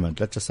determined,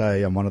 let's just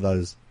say I'm one of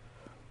those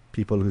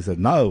people who said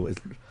no.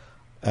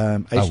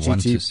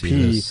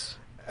 HTTP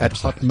at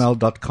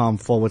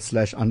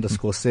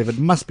hotmail.com/_7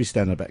 must be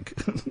Standard Bank.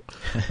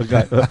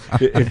 Okay.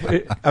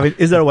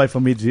 Is there a way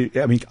for me to?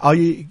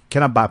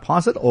 Can I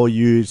bypass it, or are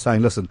you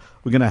saying, listen,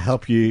 we're going to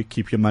help you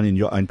keep your money in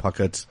your own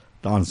pocket?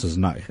 The answer is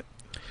no.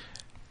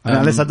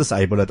 Unless I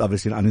disable it,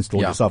 obviously, and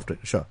uninstall the software.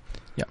 Sure.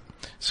 Yeah.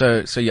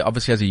 So yeah,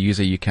 obviously, as a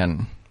user, you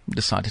can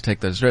decide to take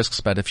those risks.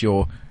 But if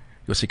your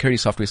security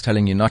software is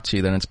telling you not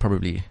to, then it's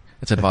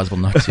advisable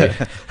not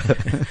to.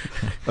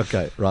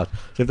 Okay, right.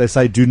 So if they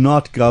say do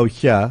not go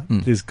here,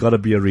 there's got to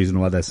be a reason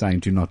why they're saying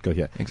do not go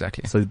here.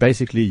 Exactly. So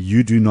basically,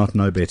 you do not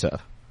know better.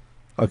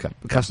 Okay.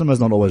 The customer is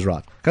not always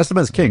right.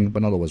 Customer is king,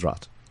 but not always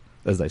right,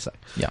 as they say.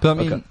 Yeah.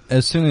 But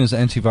as soon as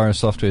antivirus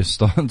software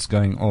starts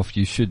going off,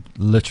 you should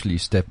literally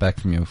step back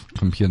from your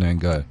computer and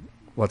go,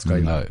 what's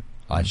going on? No,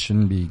 I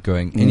shouldn't be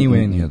going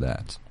anywhere near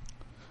that.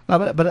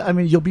 No, but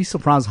you'll be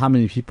surprised how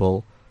many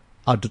people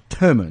are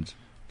determined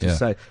to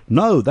say,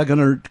 no, they're going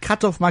to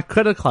cut off my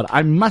credit card.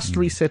 I must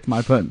reset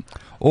my PIN.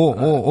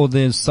 Or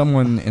there's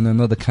someone in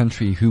another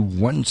country who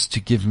wants to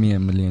give me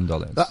 $1 million.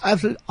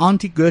 Absolutely.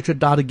 Auntie Gertrude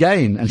died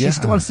again, and she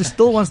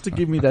still wants to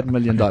give me that $1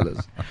 million.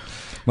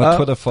 My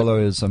Twitter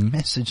followers are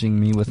messaging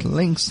me with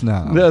links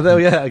now.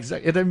 Yeah,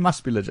 exactly. They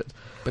must be legit.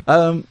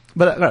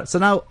 But so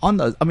now on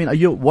those, I mean,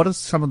 what are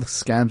some of the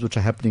scams which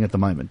are happening at the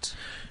moment?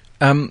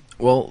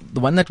 Well, the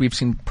one that we've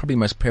seen probably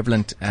most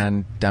prevalent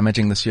and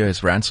damaging this year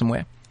is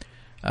ransomware,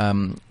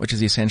 which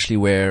is essentially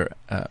where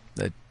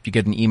that you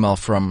get an email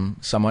from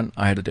someone.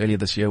 I had it earlier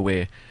this year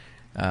where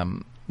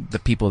the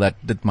people that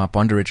did my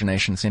bond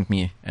origination sent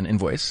me an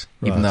invoice,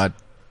 even though I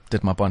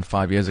did my bond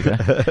 5 years ago,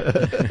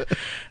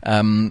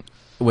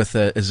 with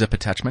a zip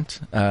attachment.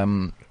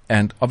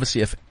 And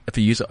obviously, if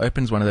a user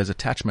opens one of those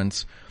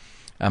attachments,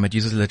 it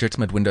uses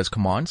legitimate Windows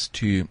commands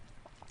to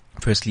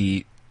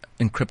firstly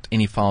encrypt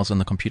any files on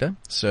the computer.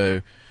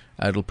 So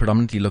it'll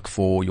predominantly look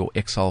for your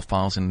Excel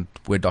files and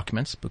Word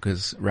documents,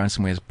 because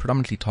ransomware is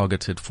predominantly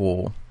targeted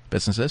for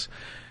businesses.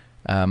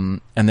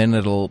 And then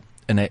it'll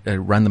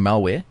run the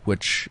malware,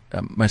 which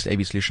most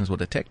AV solutions will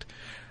detect.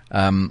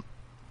 And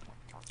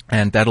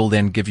that'll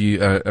then give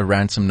you a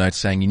ransom note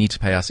saying you need to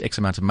pay us X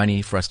amount of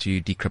money for us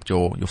to decrypt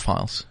your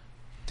files.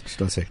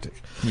 Still hectic.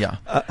 Yeah.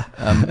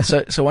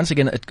 So once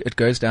again, it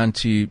goes down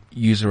to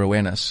user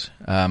awareness.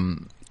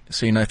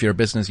 So, if you're a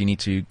business, you need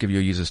to give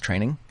your users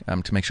training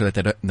to make sure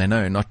that they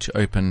know not to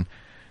open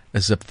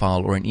a zip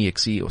file or an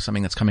exe or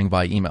something that's coming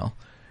via email.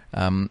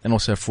 And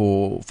also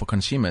for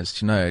consumers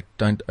to know,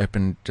 don't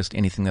open just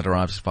anything that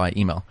arrives via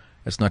email.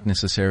 It's not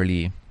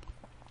necessarily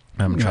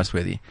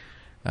trustworthy.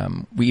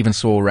 We even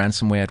saw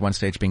ransomware at one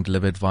stage being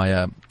delivered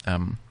via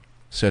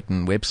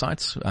certain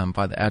websites,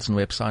 via the ads on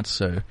websites.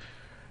 So,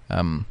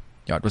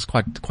 it was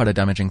quite a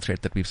damaging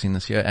threat that we've seen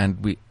this year,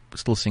 and we're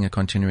still seeing a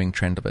continuing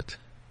trend of it.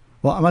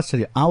 Well, I must tell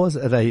you, I was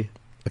at a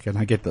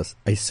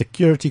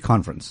security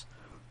conference,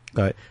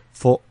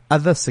 for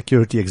other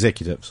security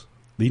executives.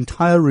 The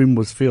entire room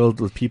was filled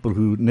with people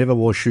who never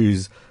wore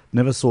shoes,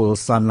 never saw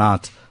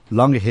sunlight,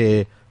 long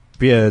hair,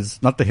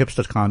 beards, not the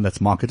hipster kind that's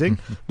marketing.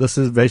 This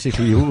is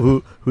basically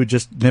who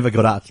just never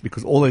got out,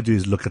 because all they do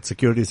is look at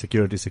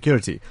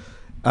security.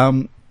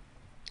 And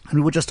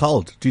we were just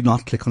told, do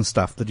not click on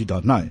stuff that you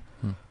don't know.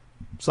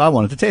 So I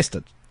wanted to test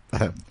it,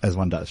 as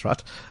one does,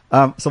 right?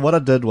 So what I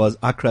did was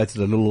I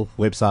created a little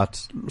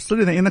website,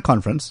 still in the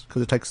conference,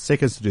 because it takes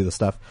seconds to do the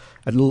stuff,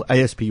 a little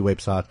ASP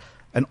website.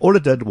 And all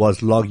it did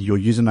was log your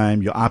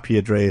username, your IP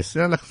address,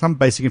 like some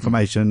basic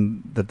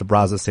information that the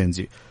browser sends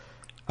you.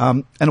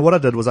 And what I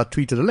did was I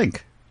tweeted a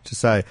link to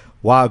say,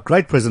 wow,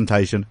 great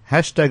presentation,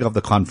 hashtag of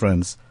the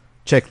conference,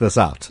 check this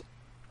out.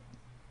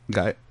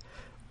 Okay.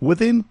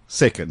 Within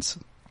seconds,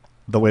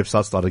 the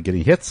website started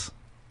getting hits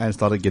and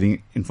started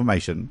getting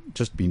information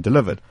just being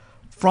delivered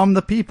from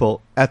the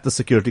people at the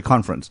security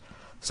conference.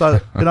 So,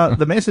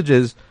 the message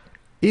is,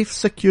 if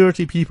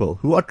security people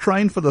who are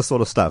trained for this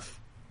sort of stuff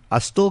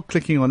are still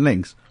clicking on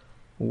links,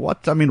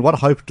 what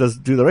hope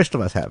do the rest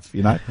of us have,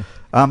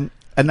 And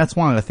that's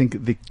why I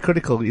think the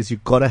critical is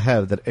you've got to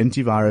have that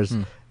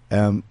antivirus,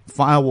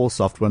 firewall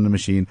software on the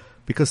machine,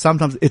 because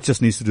sometimes it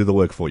just needs to do the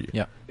work for you.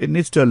 Yeah. It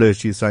needs to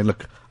alert you saying,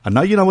 look, I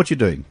know you know what you're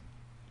doing.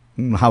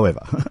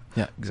 However,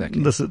 yeah,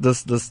 exactly.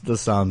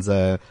 This sounds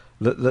a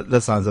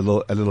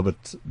little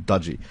bit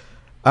dodgy.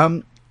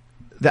 The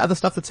other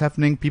stuff that's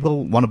happening,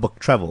 people want to book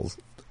travels.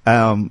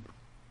 You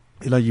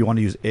want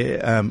to use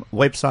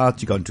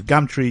websites. You go into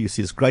Gumtree, you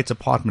see this great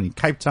apartment in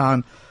Cape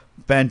Town,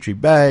 Bantry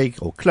Bay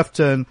or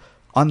Clifton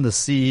on the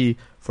sea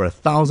for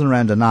 1,000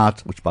 rand a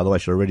night, which by the way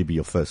should already be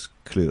your first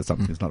clue that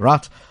something's not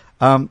right.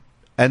 And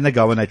they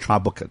go and they try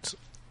book it.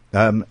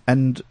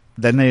 And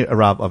then they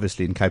arrive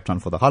obviously in Cape Town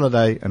for the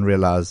holiday and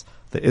realize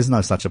there is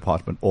no such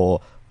apartment,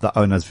 or the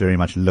owner's very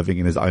much living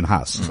in his own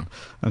house.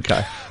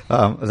 Okay.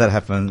 That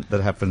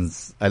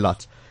happens a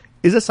lot.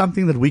 Is there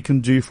something that we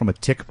can do from a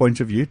tech point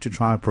of view to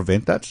try and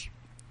prevent that?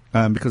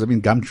 Because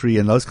Gumtree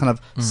and those kind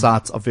of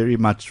sites are very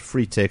much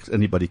free tech.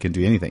 Anybody can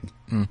do anything.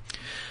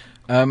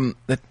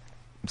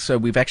 So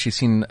we've actually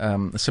seen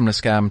a similar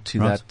scam to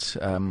that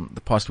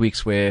the past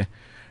weeks, where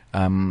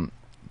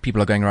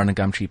people are going around in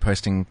Gumtree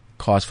posting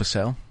cars for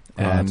sale,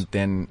 and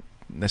then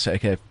they say,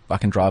 okay, I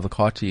can drive the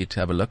car to you to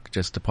have a look,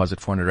 just deposit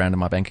 400 rand in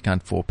my bank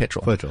account for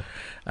petrol.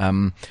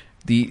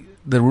 The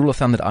rule of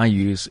thumb that I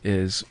use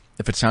is,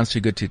 if it sounds too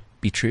good to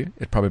be true,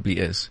 it probably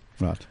is.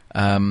 Right.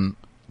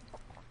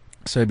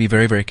 So be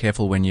very, very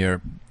careful when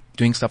you're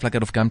doing stuff like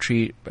that off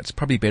Gumtree. It's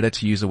probably better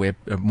to use a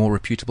more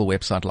reputable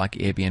website like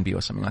Airbnb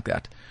or something like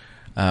that.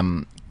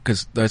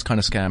 Because those kind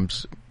of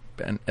scams,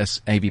 and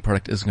as AV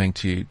product is going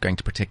to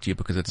protect you,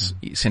 because it's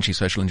essentially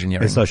social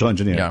engineering. It's social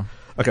engineering. Yeah.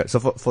 Okay, so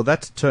for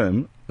that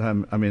term, I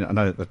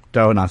know that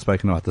Darren and I have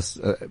spoken about this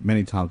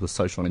many times with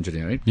social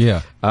engineering.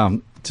 Yeah.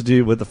 To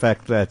do with the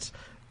fact that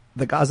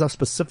the guys are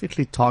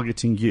specifically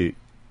targeting you.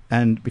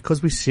 And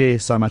because we share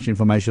so much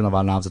information of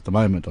our lives at the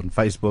moment on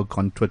Facebook,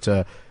 on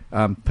Twitter,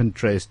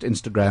 Pinterest,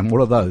 Instagram,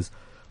 all of those,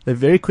 they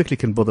very quickly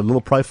can build a little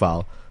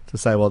profile to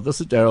say, well,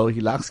 this is Daryl, he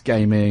likes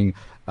gaming.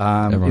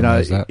 Everyone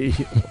knows that.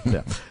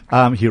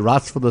 He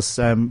writes for this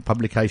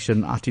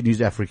publication, IT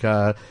News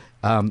Africa.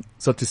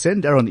 So to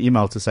send Daryl an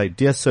email to say,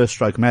 dear sir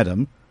stroke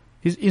madam,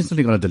 he's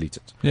instantly going to delete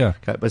it. Yeah.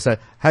 Okay, but say,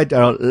 hey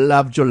Daryl,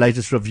 loved your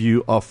latest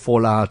review of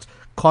Fallout.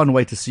 can't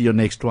wait to see your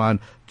next one.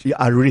 Gee,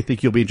 I really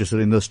think you'll be interested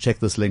in this. Check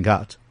this link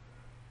out.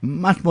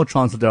 Much more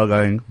chance that they're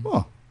going,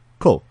 oh,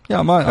 cool. Yeah,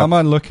 I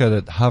might look at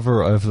it,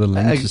 hover over the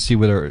link to see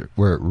where it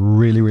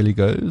really, really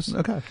goes.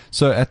 Okay.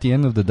 So at the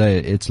end of the day,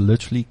 it's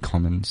literally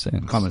common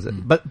sense. Common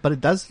sense. But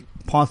it does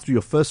pass through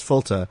your first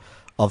filter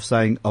of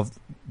saying,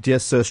 dear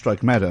sir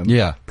stroke madam,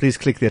 please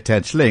click the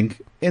attached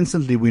link.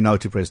 Instantly we know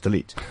to press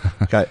delete.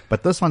 Okay.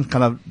 But this one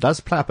kind of does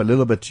play up a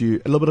little bit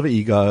a little bit of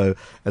ego,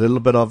 a little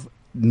bit of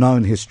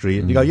known history.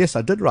 You go, yes,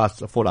 I did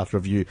write a Fallout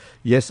review.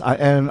 Yes,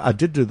 I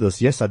did do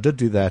this. Yes, I did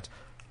do that.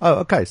 Oh,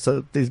 okay.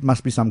 So there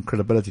must be some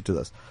credibility to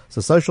this.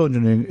 So social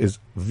engineering is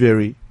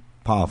very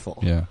powerful.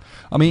 Yeah.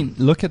 I mean,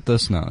 look at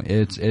this now.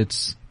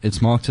 It's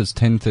marked as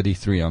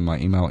 10:33 on my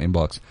email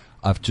inbox.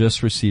 I've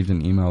just received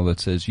an email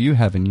that says you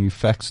have a new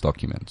fax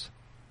document.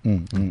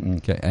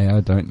 Okay. AI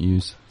don't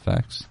use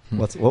fax.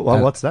 What's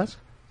that?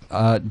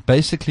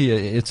 Basically,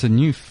 it's a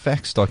new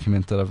fax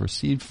document that I've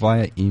received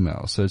via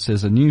email. So it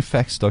says a new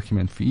fax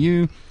document for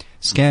you.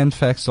 Scanned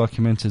fax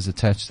document is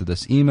attached to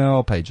this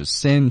email. Page is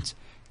sent.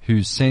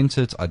 Who sent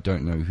it? I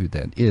don't know who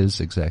that is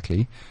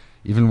exactly.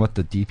 Even what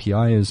the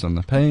DPI is on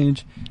the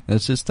page. And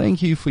it says,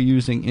 thank you for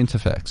using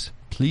Interfax.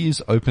 Please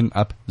open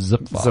up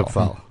zip file. Zip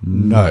file.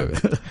 No.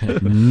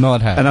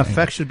 Not happening. And a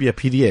fax should be a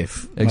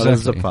PDF, exactly. Not a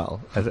zip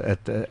file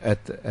at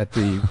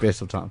the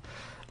best of time.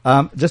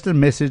 Just a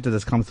message that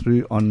has come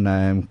through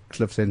on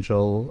Cliff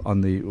Central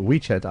on the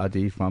WeChat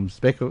ID from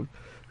Speckle,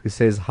 who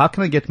says, how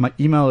can I get my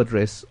email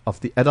address of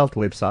the adult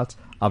website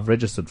I've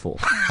registered for?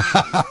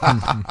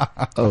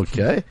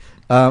 Okay.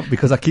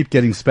 Because I keep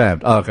getting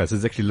spammed. Oh, okay. So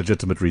there's actually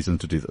legitimate reason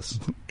to do this.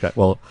 Okay.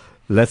 Well,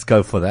 let's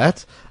go for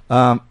that.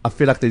 I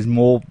feel like there's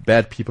more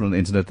bad people on the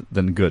internet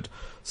than good.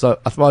 So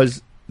I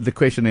suppose the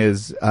question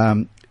is,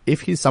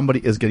 if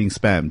somebody is getting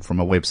spammed from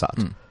a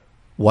website,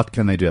 what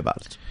can they do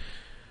about it?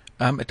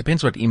 It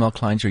depends what email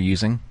client you're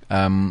using.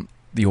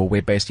 Your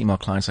web-based email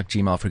clients like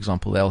Gmail, for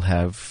example, they'll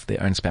have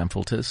their own spam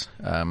filters.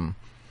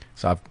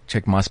 So I've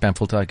checked my spam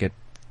filter. I get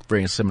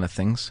very similar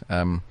things.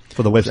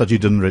 For the website you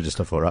didn't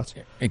register for, right?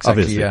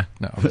 Exactly, obviously. yeah.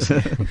 No,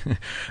 obviously.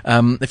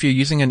 If you're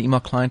using an email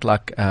client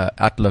like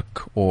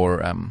Outlook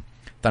or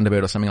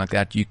Thunderbird or something like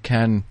that, you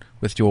can,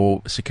 with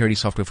your security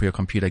software for your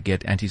computer,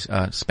 get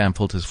anti-spam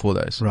filters for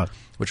those, right,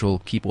 which will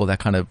keep all that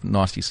kind of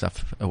nasty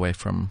stuff away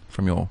from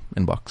your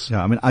inbox.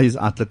 Yeah, I mean, I use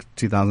Outlook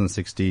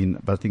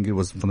 2016, but I think it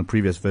was from the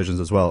previous versions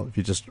as well. If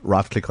you just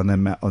right-click on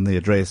them on the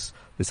address,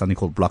 there's something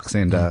called block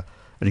sender,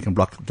 and you can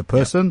block the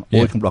person or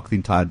you can block the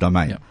entire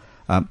domain.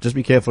 Yeah. Just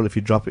be careful if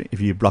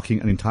you're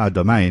blocking an entire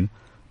domain.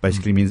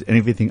 Basically means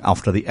anything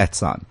after the @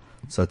 sign.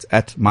 So it's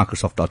at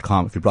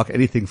Microsoft.com. If you block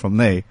anything from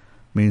there,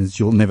 means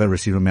you'll never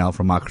receive a mail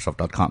from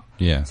Microsoft.com.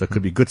 Yeah. So it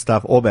could be good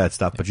stuff or bad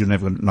stuff, but you're not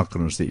going to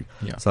receive.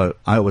 Yeah. So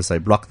I always say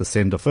block the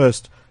sender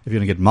first. If you're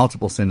going to get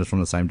multiple senders from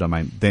the same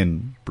domain,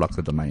 then block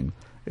the domain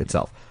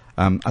itself.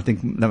 I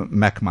think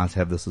Mac might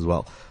have this as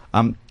well.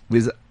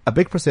 There's a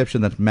big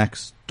perception that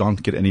Macs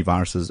don't get any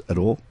viruses at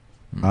all.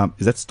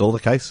 Is that still the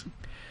case?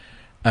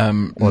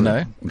 No.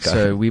 Okay.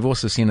 So we've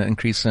also seen an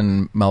increase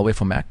in malware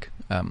for Mac.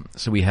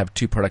 So we have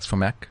 2 products for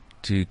Mac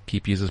to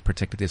keep users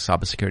protected. There's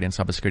Cybersecurity and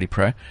Cybersecurity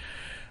Pro.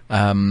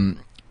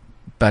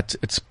 But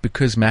it's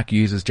because Mac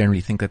users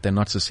generally think that they're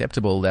not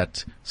susceptible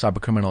that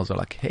cyber criminals are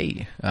like,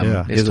 hey,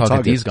 let's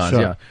target these guys.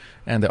 Sure. Yeah.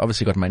 And they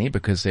obviously got money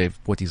because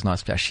they've bought these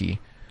nice flashy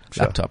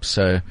laptops.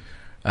 So,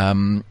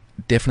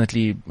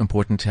 definitely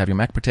important to have your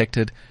Mac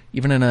protected.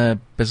 Even in a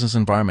business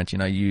environment,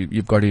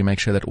 you've got to make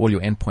sure that all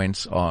your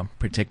endpoints are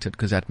protected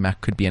because that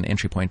Mac could be an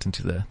entry point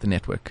into the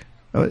network.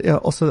 Yeah.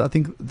 Also, I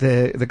think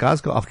the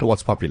guys go after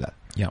what's popular.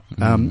 Yeah.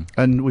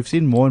 And we've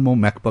seen more and more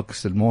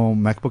MacBooks and more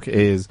MacBook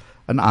Airs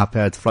and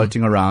iPads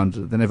floating around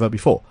than ever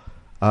before.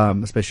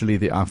 Especially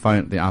the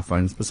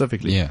iPhone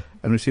specifically. Yeah.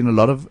 And we've seen a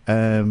lot of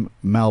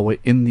malware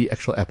in the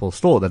actual Apple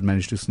store that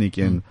managed to sneak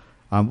in,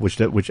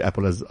 which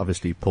Apple has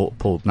obviously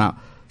pulled now.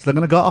 So they're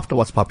going to go after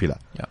what's popular.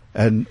 Yeah.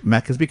 And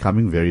Mac is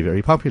becoming very,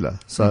 very popular.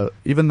 So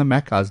even the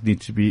Mac guys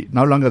need to be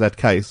no longer that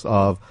case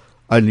of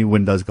only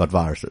Windows got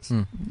viruses.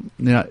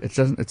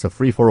 It's a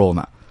free for all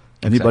now.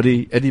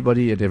 Anybody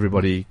and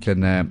everybody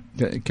can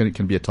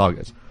be a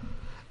target.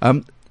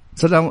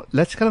 So now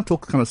let's kind of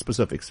talk kind of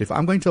specifics. If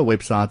I'm going to a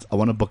website, I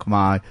want to book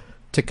my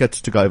ticket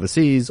to go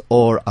overseas,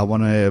 or I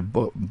want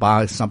to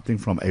buy something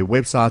from a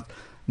website.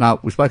 Now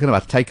we've spoken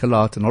about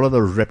Takealot and all of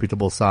those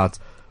reputable sites.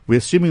 We're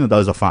assuming that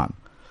those are fine.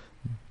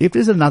 If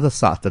there's another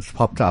site that's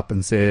popped up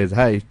and says,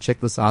 "Hey,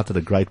 check this out at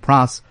a great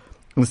price,"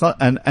 and it's not,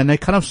 and they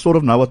kind of sort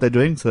of know what they're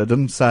doing, so they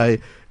didn't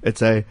say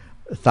it's a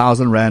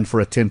 1,000 rand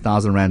for a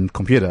 10,000 rand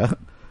computer,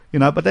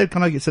 but they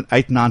kind of get an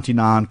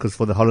 $8.99 because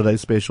for the holiday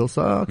special.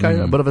 So okay,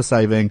 a bit of a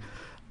saving.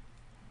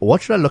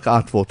 What should I look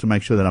out for to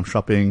make sure that I'm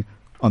shopping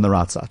on the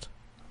right site?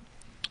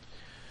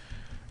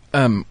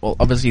 Well,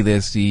 obviously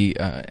there's the,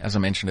 as I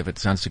mentioned, if it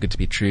sounds too good to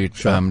be true,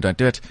 don't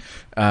do it.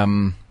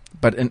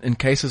 But in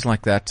cases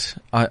like that,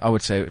 I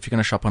would say if you're going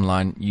to shop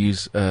online,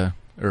 use a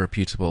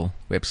reputable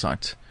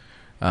website.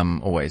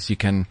 Always. You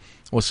can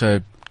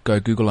also go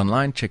Google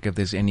online, check if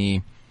there's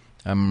any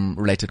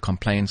related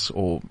complaints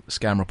or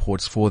scam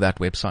reports for that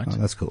website. Oh,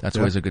 that's cool. That's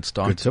always a good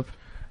start. Good tip.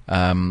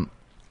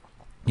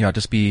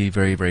 Just be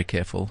very, very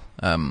careful.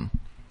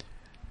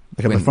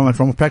 Okay, but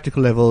from a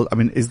practical level, I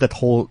mean, is that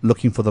whole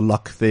looking for the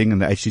lock thing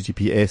and the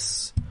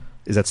HTTPS,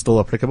 is that still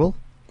applicable?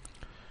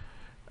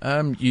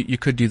 You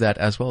could do that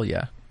as well,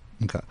 yeah.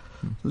 Okay.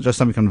 Just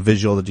something kind of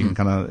visual that you can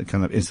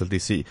kind of instantly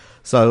see.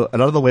 So a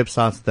lot of the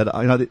websites that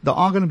there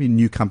are going to be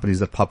new companies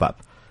that pop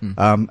up,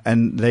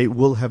 and they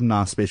will have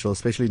now special,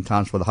 especially in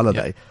times for the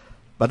holiday. Yeah.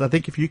 But I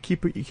think if you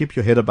keep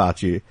your head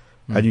about you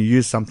and you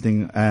use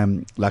something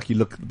like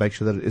you make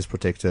sure that it is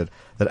protected,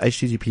 that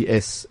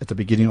HTTPS at the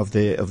beginning of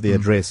the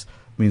address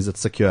means it's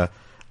secure.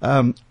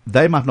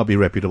 They might not be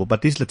reputable, but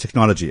at least the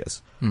technology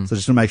is. So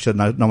just to make sure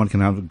no one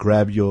can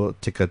grab your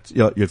ticket,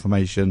 your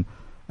information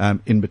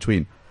in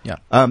between. Yeah.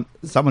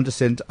 Someone just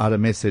sent out a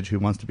message who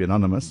wants to be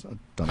anonymous. I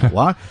don't know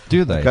why.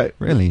 Do they? Okay.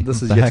 Really?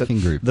 This is the hacking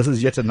group. This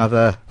is yet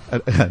another,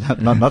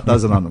 not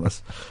those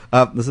anonymous.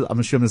 I'm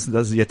assuming this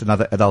is yet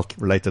another adult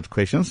related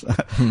questions.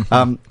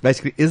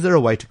 Basically, is there a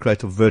way to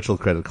create a virtual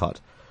credit card?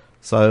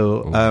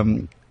 So,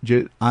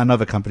 I know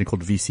of a company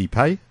called VC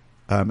Pay,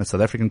 a South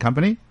African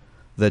company,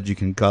 that you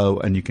can go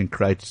and you can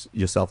create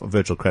yourself a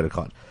virtual credit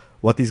card.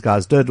 What these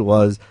guys did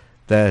was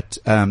that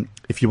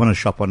if you want to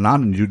shop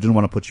online and you didn't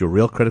want to put your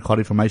real credit card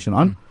information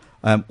on,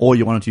 or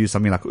you wanted to use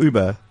something like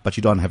Uber, but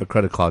you don't have a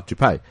credit card to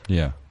pay.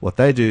 Yeah. What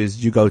they do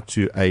is you go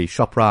to a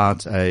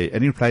ShopRite,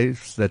 any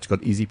place that's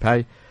got Easy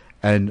Pay,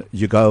 and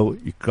you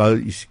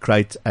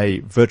create a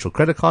virtual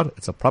credit card.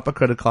 It's a proper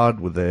credit card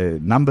with the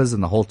numbers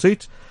and the whole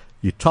suite.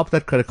 You top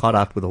that credit card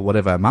up with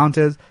whatever amount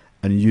is,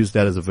 and you use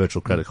that as a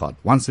virtual credit card.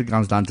 Once it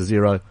comes down to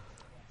zero,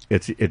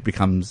 it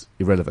becomes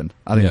irrelevant.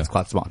 I think it's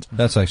quite smart.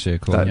 That's actually a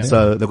cool idea.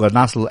 So they've got a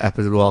nice little app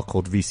as well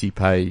called VC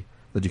Pay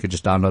that you can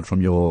just download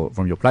from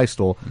your Play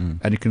Store,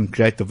 and you can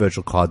create the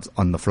virtual cards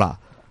on the fly.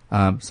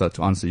 So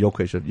to answer your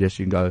question, yes,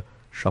 you can go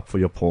shop for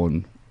your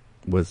porn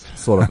with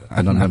sort of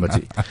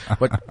anonymity.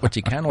 What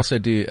you can also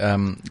do,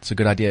 it's a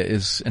good idea,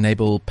 is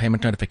enable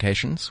payment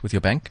notifications with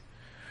your bank.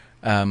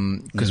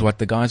 Because what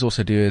the guys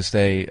also do is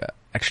they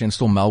actually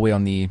install malware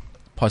on the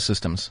POS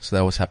systems. So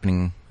that was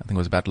happening, I think it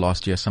was about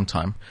last year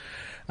sometime,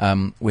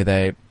 where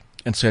they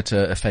insert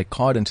a fake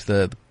card into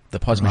the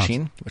POS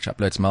machine, which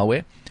uploads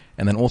malware.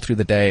 And then all through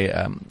the day,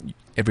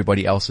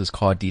 everybody else's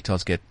card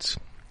details get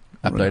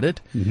uploaded.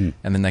 Mm-hmm.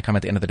 And then they come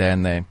at the end of the day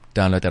and they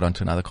download that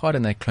onto another card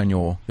and they clone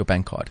your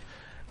bank card.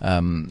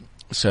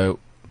 So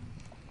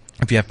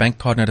if you have bank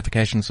card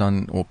notifications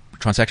on, or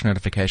transaction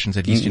notifications,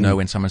 at least you know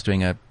when someone's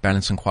doing a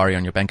balance inquiry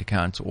on your bank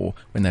account or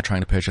when they're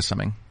trying to purchase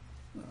something.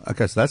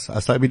 Okay, so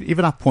I mean,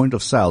 even our point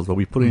of sales where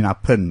we put in our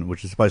PIN,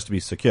 which is supposed to be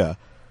secure,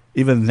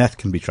 even that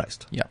can be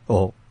traced. Yeah.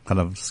 Or kind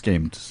of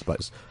schemed, I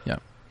suppose. Yeah.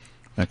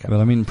 Okay.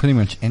 Well, I mean, pretty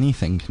much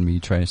anything can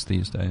be traced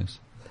these days.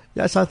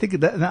 Yeah, so I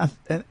think that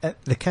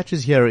the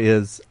catches here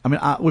is, I mean,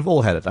 we've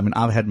all had it. I mean,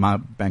 I've had my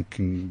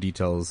banking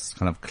details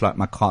kind of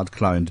my card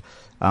cloned,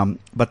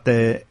 but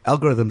the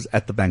algorithms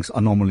at the banks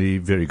are normally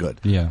very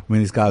good. Yeah. I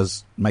mean, these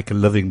guys make a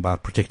living by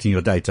protecting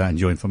your data and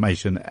your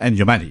information and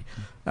your money.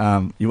 They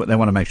want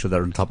to make sure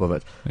they're on top of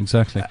it.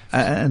 Exactly.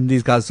 And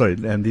these guys,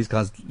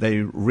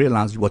 they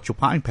realize what your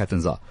buying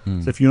patterns are.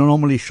 So if you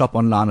normally shop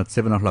online at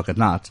 7:00 at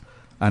night,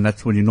 and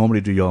that's when you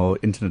normally do your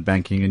internet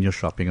banking and your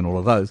shopping and all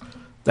of those,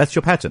 that's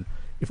your pattern.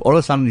 If all of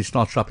a sudden you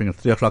start shopping at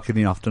 3:00 in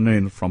the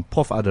afternoon from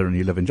Pofadder and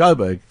you live in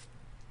Joburg,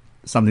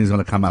 something's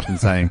going to come up and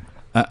saying,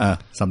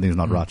 something's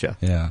not right here.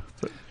 Yeah.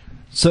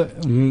 So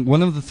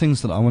one of the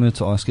things that I wanted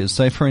to ask is,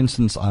 say for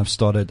instance, I've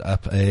started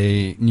up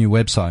a new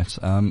website.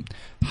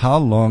 How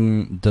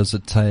long does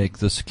it take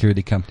the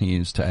security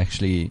companies to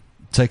actually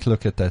take a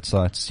look at that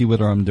site, see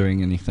whether I'm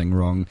doing anything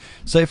wrong?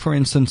 Say for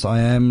instance, I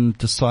am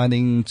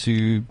deciding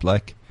to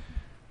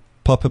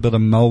pop a bit of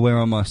malware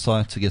on my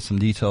site to get some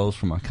details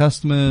from my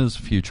customers,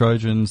 a few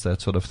Trojans, that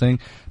sort of thing.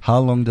 How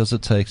long does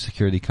it take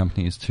security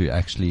companies to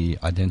actually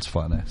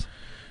identify that?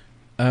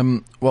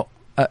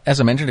 As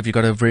I mentioned, if you've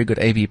got a very good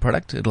AV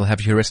product, it'll have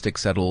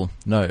heuristics that'll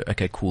know,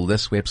 okay, cool,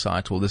 this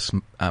website or this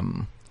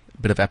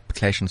bit of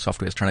application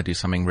software is trying to do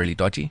something really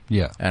dodgy,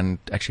 and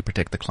actually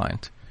protect the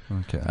client.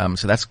 Okay.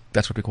 So that's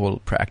what we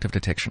call proactive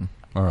detection.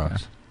 All right. Yeah.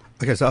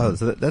 Okay, so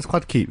that's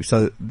quite key.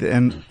 So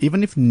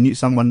even if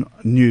someone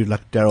new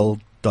like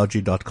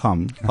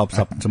DarylDodgy.com pops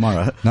up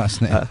tomorrow,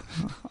 nice name.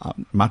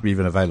 Might be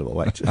even available.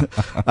 Wait,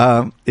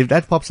 if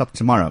that pops up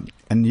tomorrow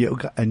and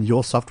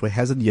your software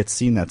hasn't yet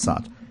seen that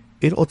site,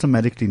 it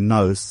automatically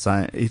knows.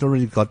 So it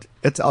already got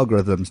its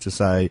algorithms to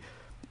say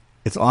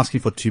it's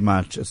asking for too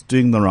much, it's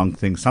doing the wrong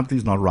thing,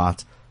 something's not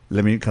right.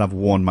 Let me kind of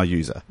warn my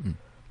user.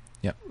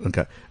 Yeah.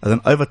 Okay. And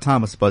then over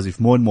time, I suppose if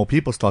more and more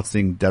people start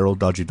seeing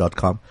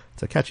DarylDodgy.com,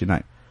 it's a catchy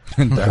name.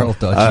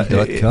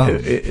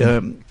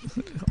 DarylDodgy.com.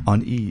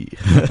 On E.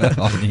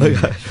 On E.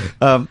 Okay.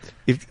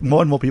 If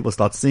more and more people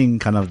start seeing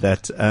kind of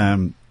that,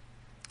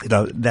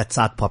 that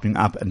site popping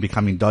up and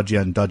becoming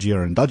dodgier and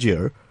dodgier and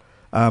dodgier,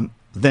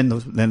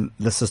 then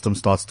the system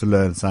starts to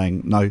learn,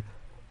 saying, no,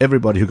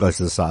 everybody who goes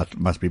to the site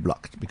must be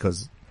blocked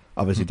because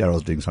obviously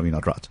Daryl's doing something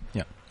not right.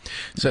 Yeah.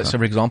 So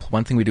for example,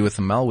 one thing we do with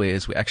the malware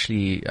is we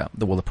actually,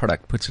 the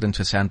product puts it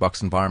into a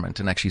sandbox environment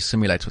and actually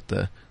simulates what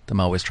the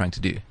malware is trying to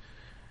do.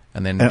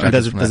 And then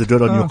does it do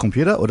it on your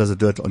computer or does it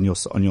do it on your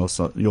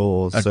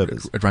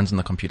servers? It runs on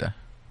the computer.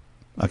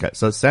 Okay,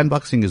 so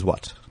sandboxing is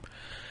what?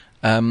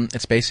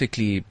 It's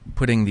basically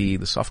putting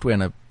the software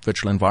in a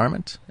virtual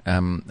environment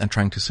and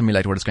trying to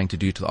simulate what it's going to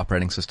do to the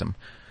operating system.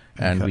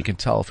 And we can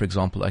tell, for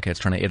example, okay, it's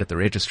trying to edit the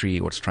registry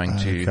or it's trying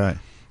to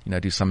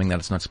do something that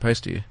it's not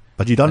supposed to.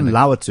 But you don't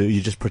allow it to.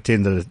 You just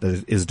pretend that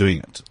it is doing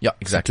it. Yeah,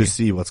 exactly. To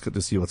see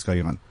what's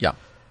going on. Yeah.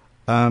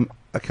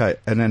 Okay,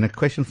 and then a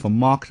question for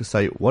Mark to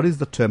say, what is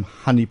the term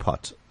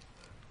honeypot?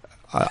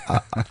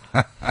 That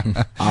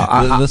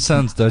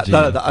sounds dodgy.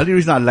 The only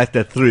reason I let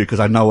that through because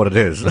I know what it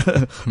is.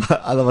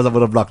 Otherwise, I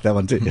would have blocked that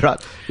one too.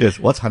 Right? Yes.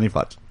 What's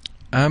honeypot?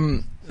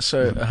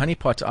 So a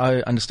honeypot,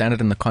 I understand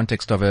it in the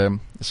context of a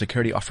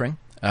security offering.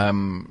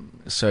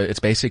 So it's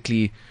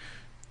basically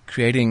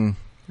creating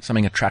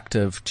something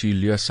attractive to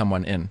lure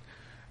someone in.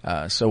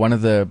 So one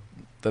of the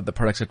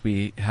products that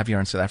we have here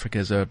in South Africa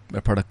is a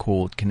product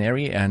called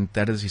Canary, and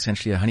that is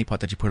essentially a honeypot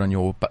that you put on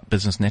your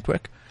business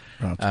network.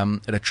 Right.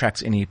 It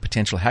attracts any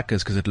potential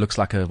hackers because it looks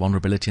like a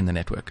vulnerability in the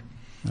network.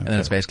 Okay. And then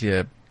it's basically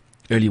a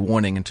early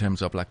warning in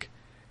terms of like,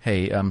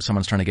 hey,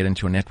 someone's trying to get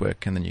into your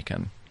network, and then you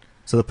can.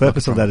 So the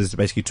purpose of that is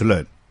basically to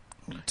learn,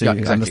 to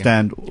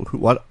understand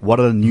what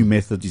are the new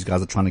methods these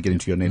guys are trying to get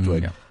into your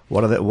network.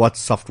 What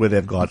software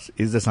they've got?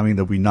 Is there something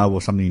that we know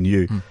or something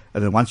new?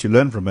 And then once you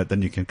learn from it,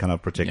 then you can kind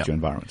of protect your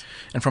environment.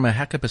 And from a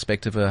hacker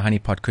perspective, a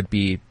honeypot could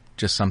be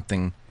just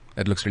something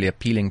that looks really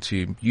appealing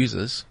to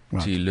users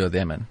to lure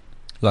them in.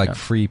 Like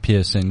free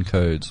PSN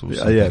codes or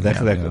something.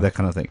 That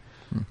kind of thing.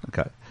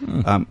 Okay.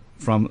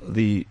 From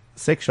the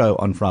sex show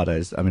on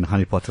Fridays, I mean,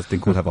 honeypot, I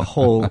think, will have a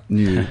whole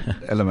new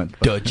element.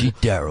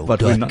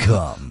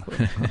 DodgyDarryl.com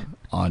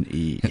On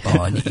E.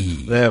 On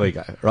E. There we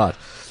go. Right.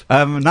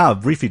 Now,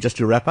 briefly, just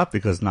to wrap up,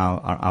 because now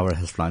our hour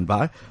has flown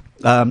by.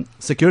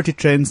 Security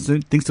trends,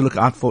 things to look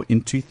out for in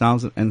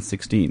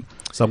 2016.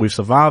 So we've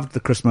survived the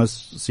Christmas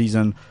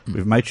season.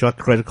 We've made sure our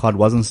credit card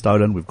wasn't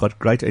stolen. We've got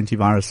great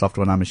antivirus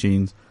software on our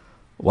machines.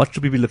 What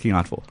should we be looking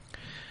out for?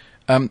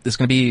 There's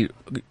going to be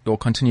your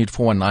continued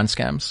 419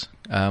 scams.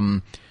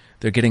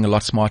 They're getting a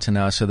lot smarter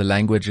now, so the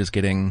language is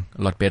getting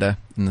a lot better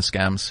in the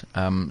scams.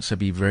 So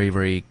be very,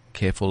 very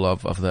careful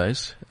of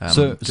those.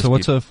 So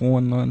what's a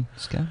 419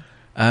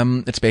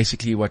 scam? It's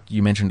basically what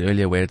you mentioned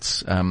earlier, where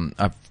it's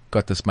I've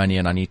got this money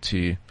and I need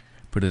to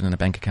put it in a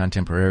bank account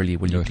temporarily.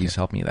 Will you please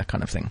help me? That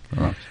kind of thing.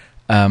 Right.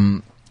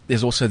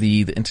 There's also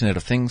the Internet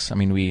of Things. I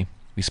mean, we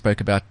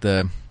spoke about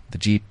the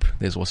Jeep.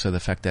 There's also the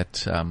fact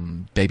that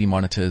baby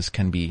monitors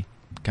can be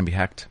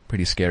hacked.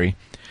 Pretty scary.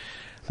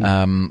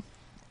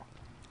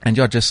 And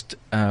just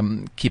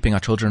keeping our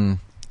children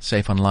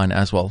safe online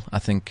as well. I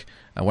think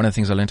one of the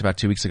things I learned about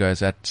 2 weeks ago is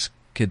that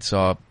kids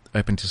are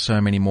open to so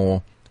many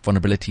more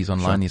vulnerabilities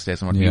online these days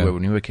than what we were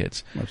when we were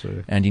kids.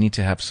 Absolutely. And you need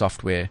to have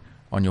software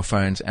on your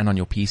phones and on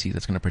your PC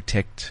that's going to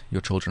protect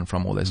your children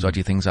from all those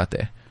dodgy things out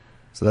there.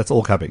 So that's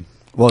all coming.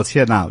 Well, it's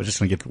here now. It's just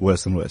going to get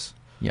worse and worse.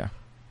 Yeah.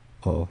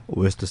 Or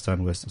worse this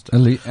time.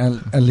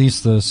 At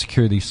least the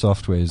security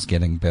software is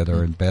getting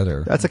better and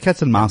better. That's a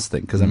cat and mouse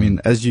thing, because I mean,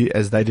 as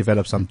they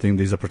develop something,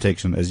 there's a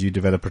protection. As you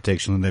develop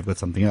protection, and they've got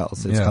something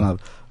else. It's kind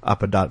of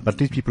up and down. But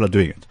these people are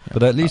doing it.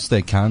 But at least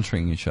they're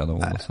countering each other all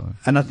the time.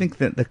 And I think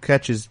that the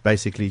catch is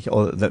basically,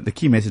 or the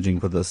key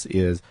messaging for this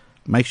is,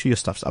 make sure your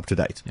stuff's up to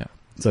date. Yeah.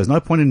 So there's no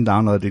point in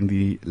downloading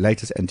the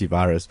latest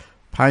antivirus,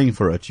 paying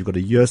for it. You've got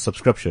a year's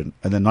subscription,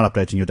 and then not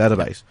updating your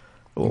database.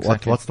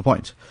 Exactly. What's the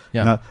point?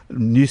 Yeah.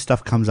 New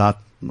stuff comes out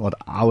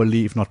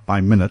hourly, if not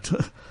by minute.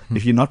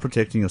 If you're not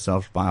protecting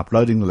yourself by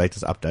uploading the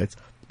latest updates,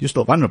 you're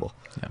still vulnerable.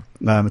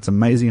 Yeah. It's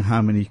amazing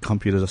how many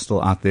computers are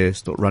still out there,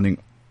 still running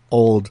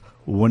old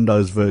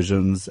Windows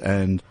versions,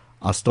 and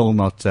are still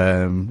not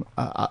being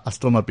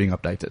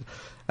updated.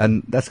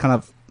 And that's kind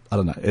of, I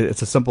don't know.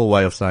 It's a simple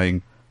way of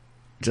saying,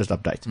 just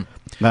update.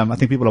 I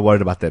think people are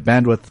worried about their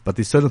bandwidth, but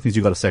there's certain things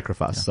you've got to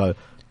sacrifice. So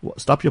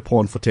stop your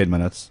porn for 10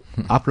 minutes,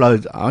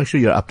 upload, make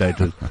sure you're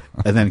updated,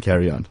 and then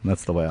carry on.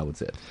 That's the way I would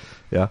say it.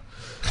 Yeah.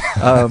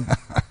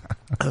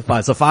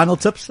 Fine. So final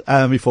tips,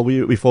 before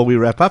we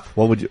wrap up,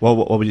 what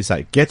would you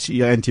say? Get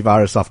your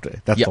antivirus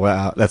software. That's the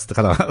way, that's the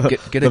kind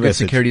of, get a good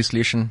security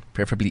solution,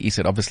 preferably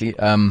ESET, obviously.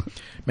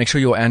 Make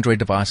sure your Android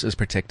device is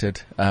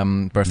protected,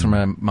 both from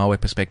a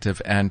malware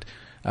perspective and,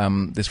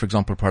 there's, for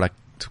example, a product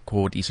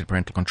called ESET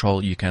Parental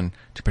Control. You can,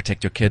 to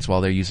protect your kids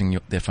while they're using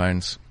their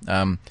phones.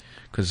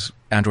 Because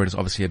Android is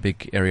obviously a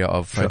big area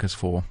of focus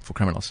for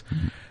criminals.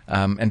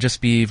 And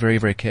just be very,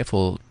 very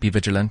careful, be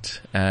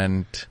vigilant,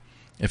 and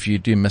if you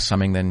do miss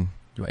something, then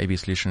your AV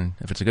solution,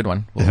 if it's a good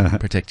one, will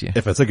protect you.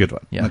 If it's a good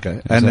one. Yeah, Okay.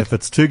 exactly. And if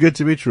it's too good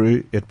to be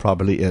true, it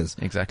probably is.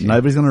 Exactly.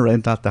 Nobody's going to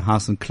rent out the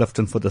house in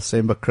Clifton for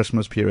December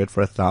Christmas period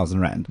for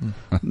 1,000 rand.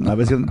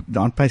 Nobody's going to,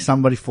 don't pay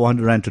somebody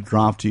 400 rand to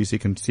drive to you so you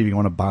can see if you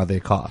want to buy their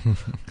car.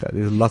 Okay.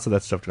 There's lots of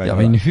that stuff going Yeah, on.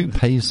 I mean, who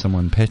pays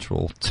someone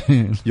petrol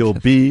to? You'll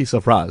be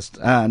surprised.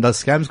 And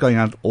there's scams going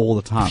out all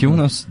the time. If you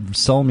want to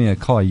sell me a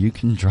car, you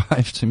can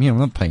drive to me. I'm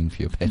not paying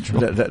for your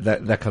petrol.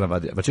 That kind of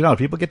idea. But you know,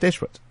 people get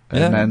desperate.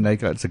 Yeah. And they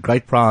go, it's a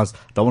great prize,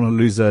 don't want to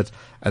lose it.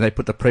 And they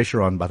put the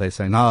pressure on, but they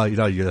say, no, you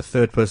know, you're the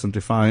third person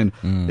to phone.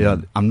 You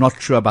know, I'm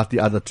not sure about the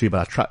other two,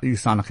 but you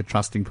sound like a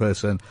trusting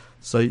person.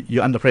 So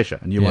you're under pressure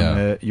and you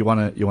want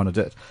to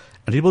do it.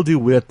 And people do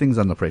weird things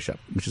under pressure,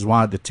 which is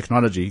why the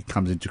technology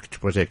comes in to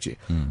protect you.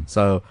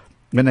 So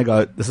when they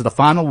go, this is the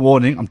final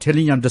warning, I'm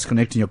telling you I'm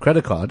disconnecting your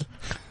credit card.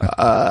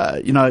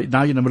 You know,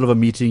 now you're in the middle of a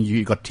meeting,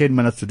 you got 10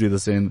 minutes to do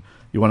this in.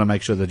 You want to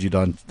make sure that you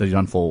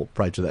don't fall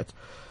prey to that.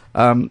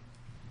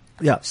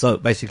 Yeah, so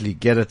basically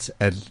get it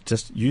and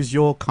just use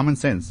your common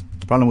sense.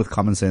 The problem with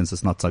common sense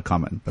is not so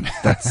common, but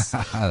that's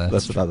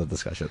another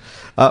discussion.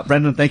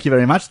 Brandon, thank you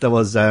very much. That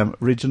was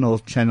Regional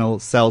Channel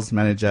Sales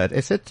Manager at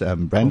Asset,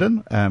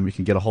 Brandon. You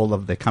can get a hold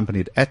of their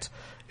company at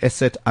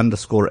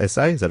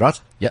asset_SA. Is that right?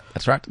 Yeah,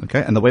 that's right.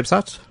 Okay, and the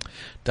website?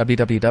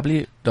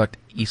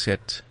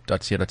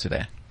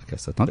 www.eset.co.za. Okay,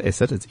 so it's not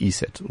Asset, it's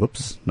ESET.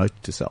 Whoops, note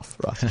to self.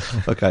 Right.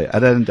 Okay,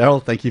 and then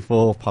Daryl, thank you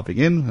for popping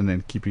in and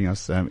then keeping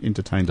us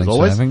entertained as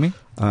always. Thanks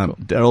for having me.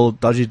 Daryl,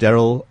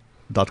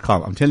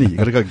 dodgydaryl.com. I'm telling you, you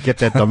got to go get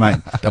that domain.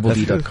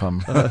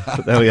 DoubleD.com.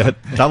 There we go.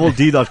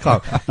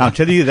 DoubleD.com. Now I'm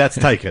telling you, that's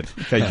taken.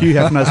 Okay, Hugh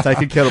Hefner's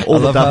taken care of all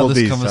the double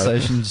D's.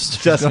 Conversation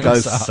just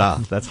goes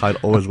south. That's how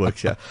it always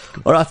works here.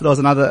 All right, that was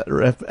another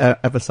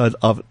episode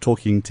of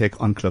Talking Tech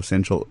on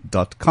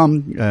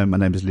CliffCentral.com. My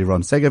name is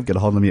Liron Segev. Get a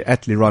hold of me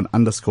at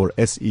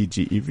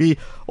Liron_SEGEV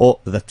or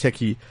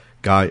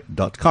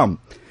thetechieguy.com.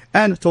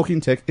 And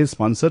Talking Tech is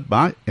sponsored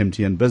by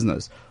MTN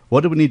Business.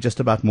 What do we need just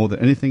about more than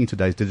anything in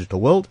today's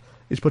digital world?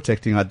 Is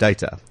protecting our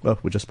data. Well,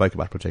 we just spoke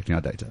about protecting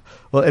our data.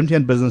 Well,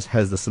 MTN Business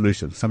has the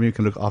solution. Something you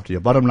can look after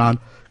your bottom line,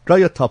 grow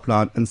your top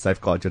line, and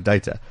safeguard your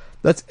data.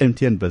 That's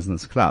MTN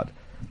Business Cloud.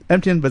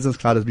 MTN Business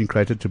Cloud has been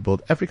created to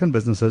build African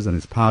businesses and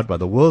is powered by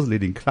the world's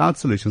leading cloud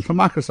solutions from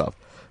Microsoft.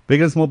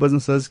 Big and small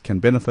businesses can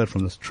benefit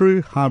from this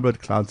true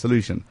hybrid cloud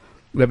solution,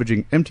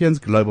 leveraging MTN's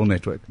global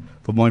network.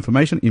 For more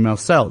information, email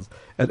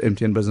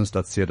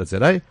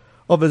sales@mtnbusiness.co.za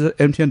or visit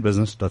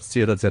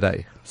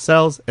mtnbusiness.co.za.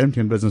 Sales,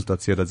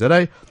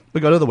 mtnbusiness.co.za. We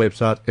go to the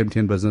website,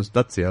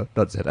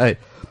 mtnbusiness.co.za.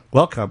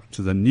 Welcome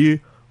to the new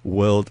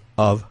world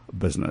of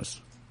business.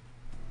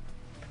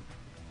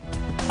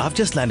 I've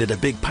just landed a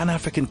big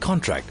Pan-African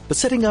contract, but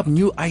setting up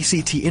new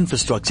ICT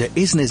infrastructure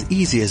isn't as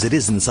easy as it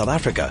is in South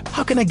Africa.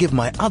 How can I give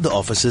my other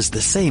offices the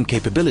same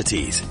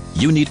capabilities?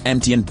 You need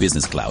MTN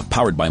Business Cloud,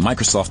 powered by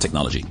Microsoft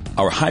Technology.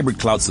 Our hybrid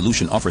cloud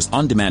solution offers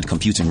on-demand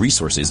computing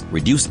resources,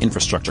 reduced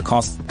infrastructure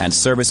costs, and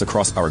service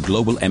across our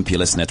global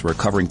MPLS network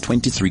covering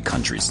 23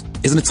 countries.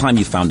 Isn't it time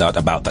you found out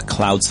about the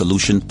cloud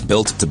solution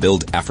built to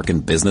build African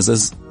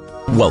businesses?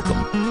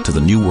 Welcome to the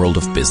new world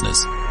of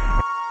business.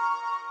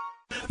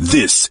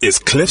 This is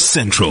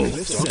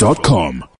CliffCentral.com.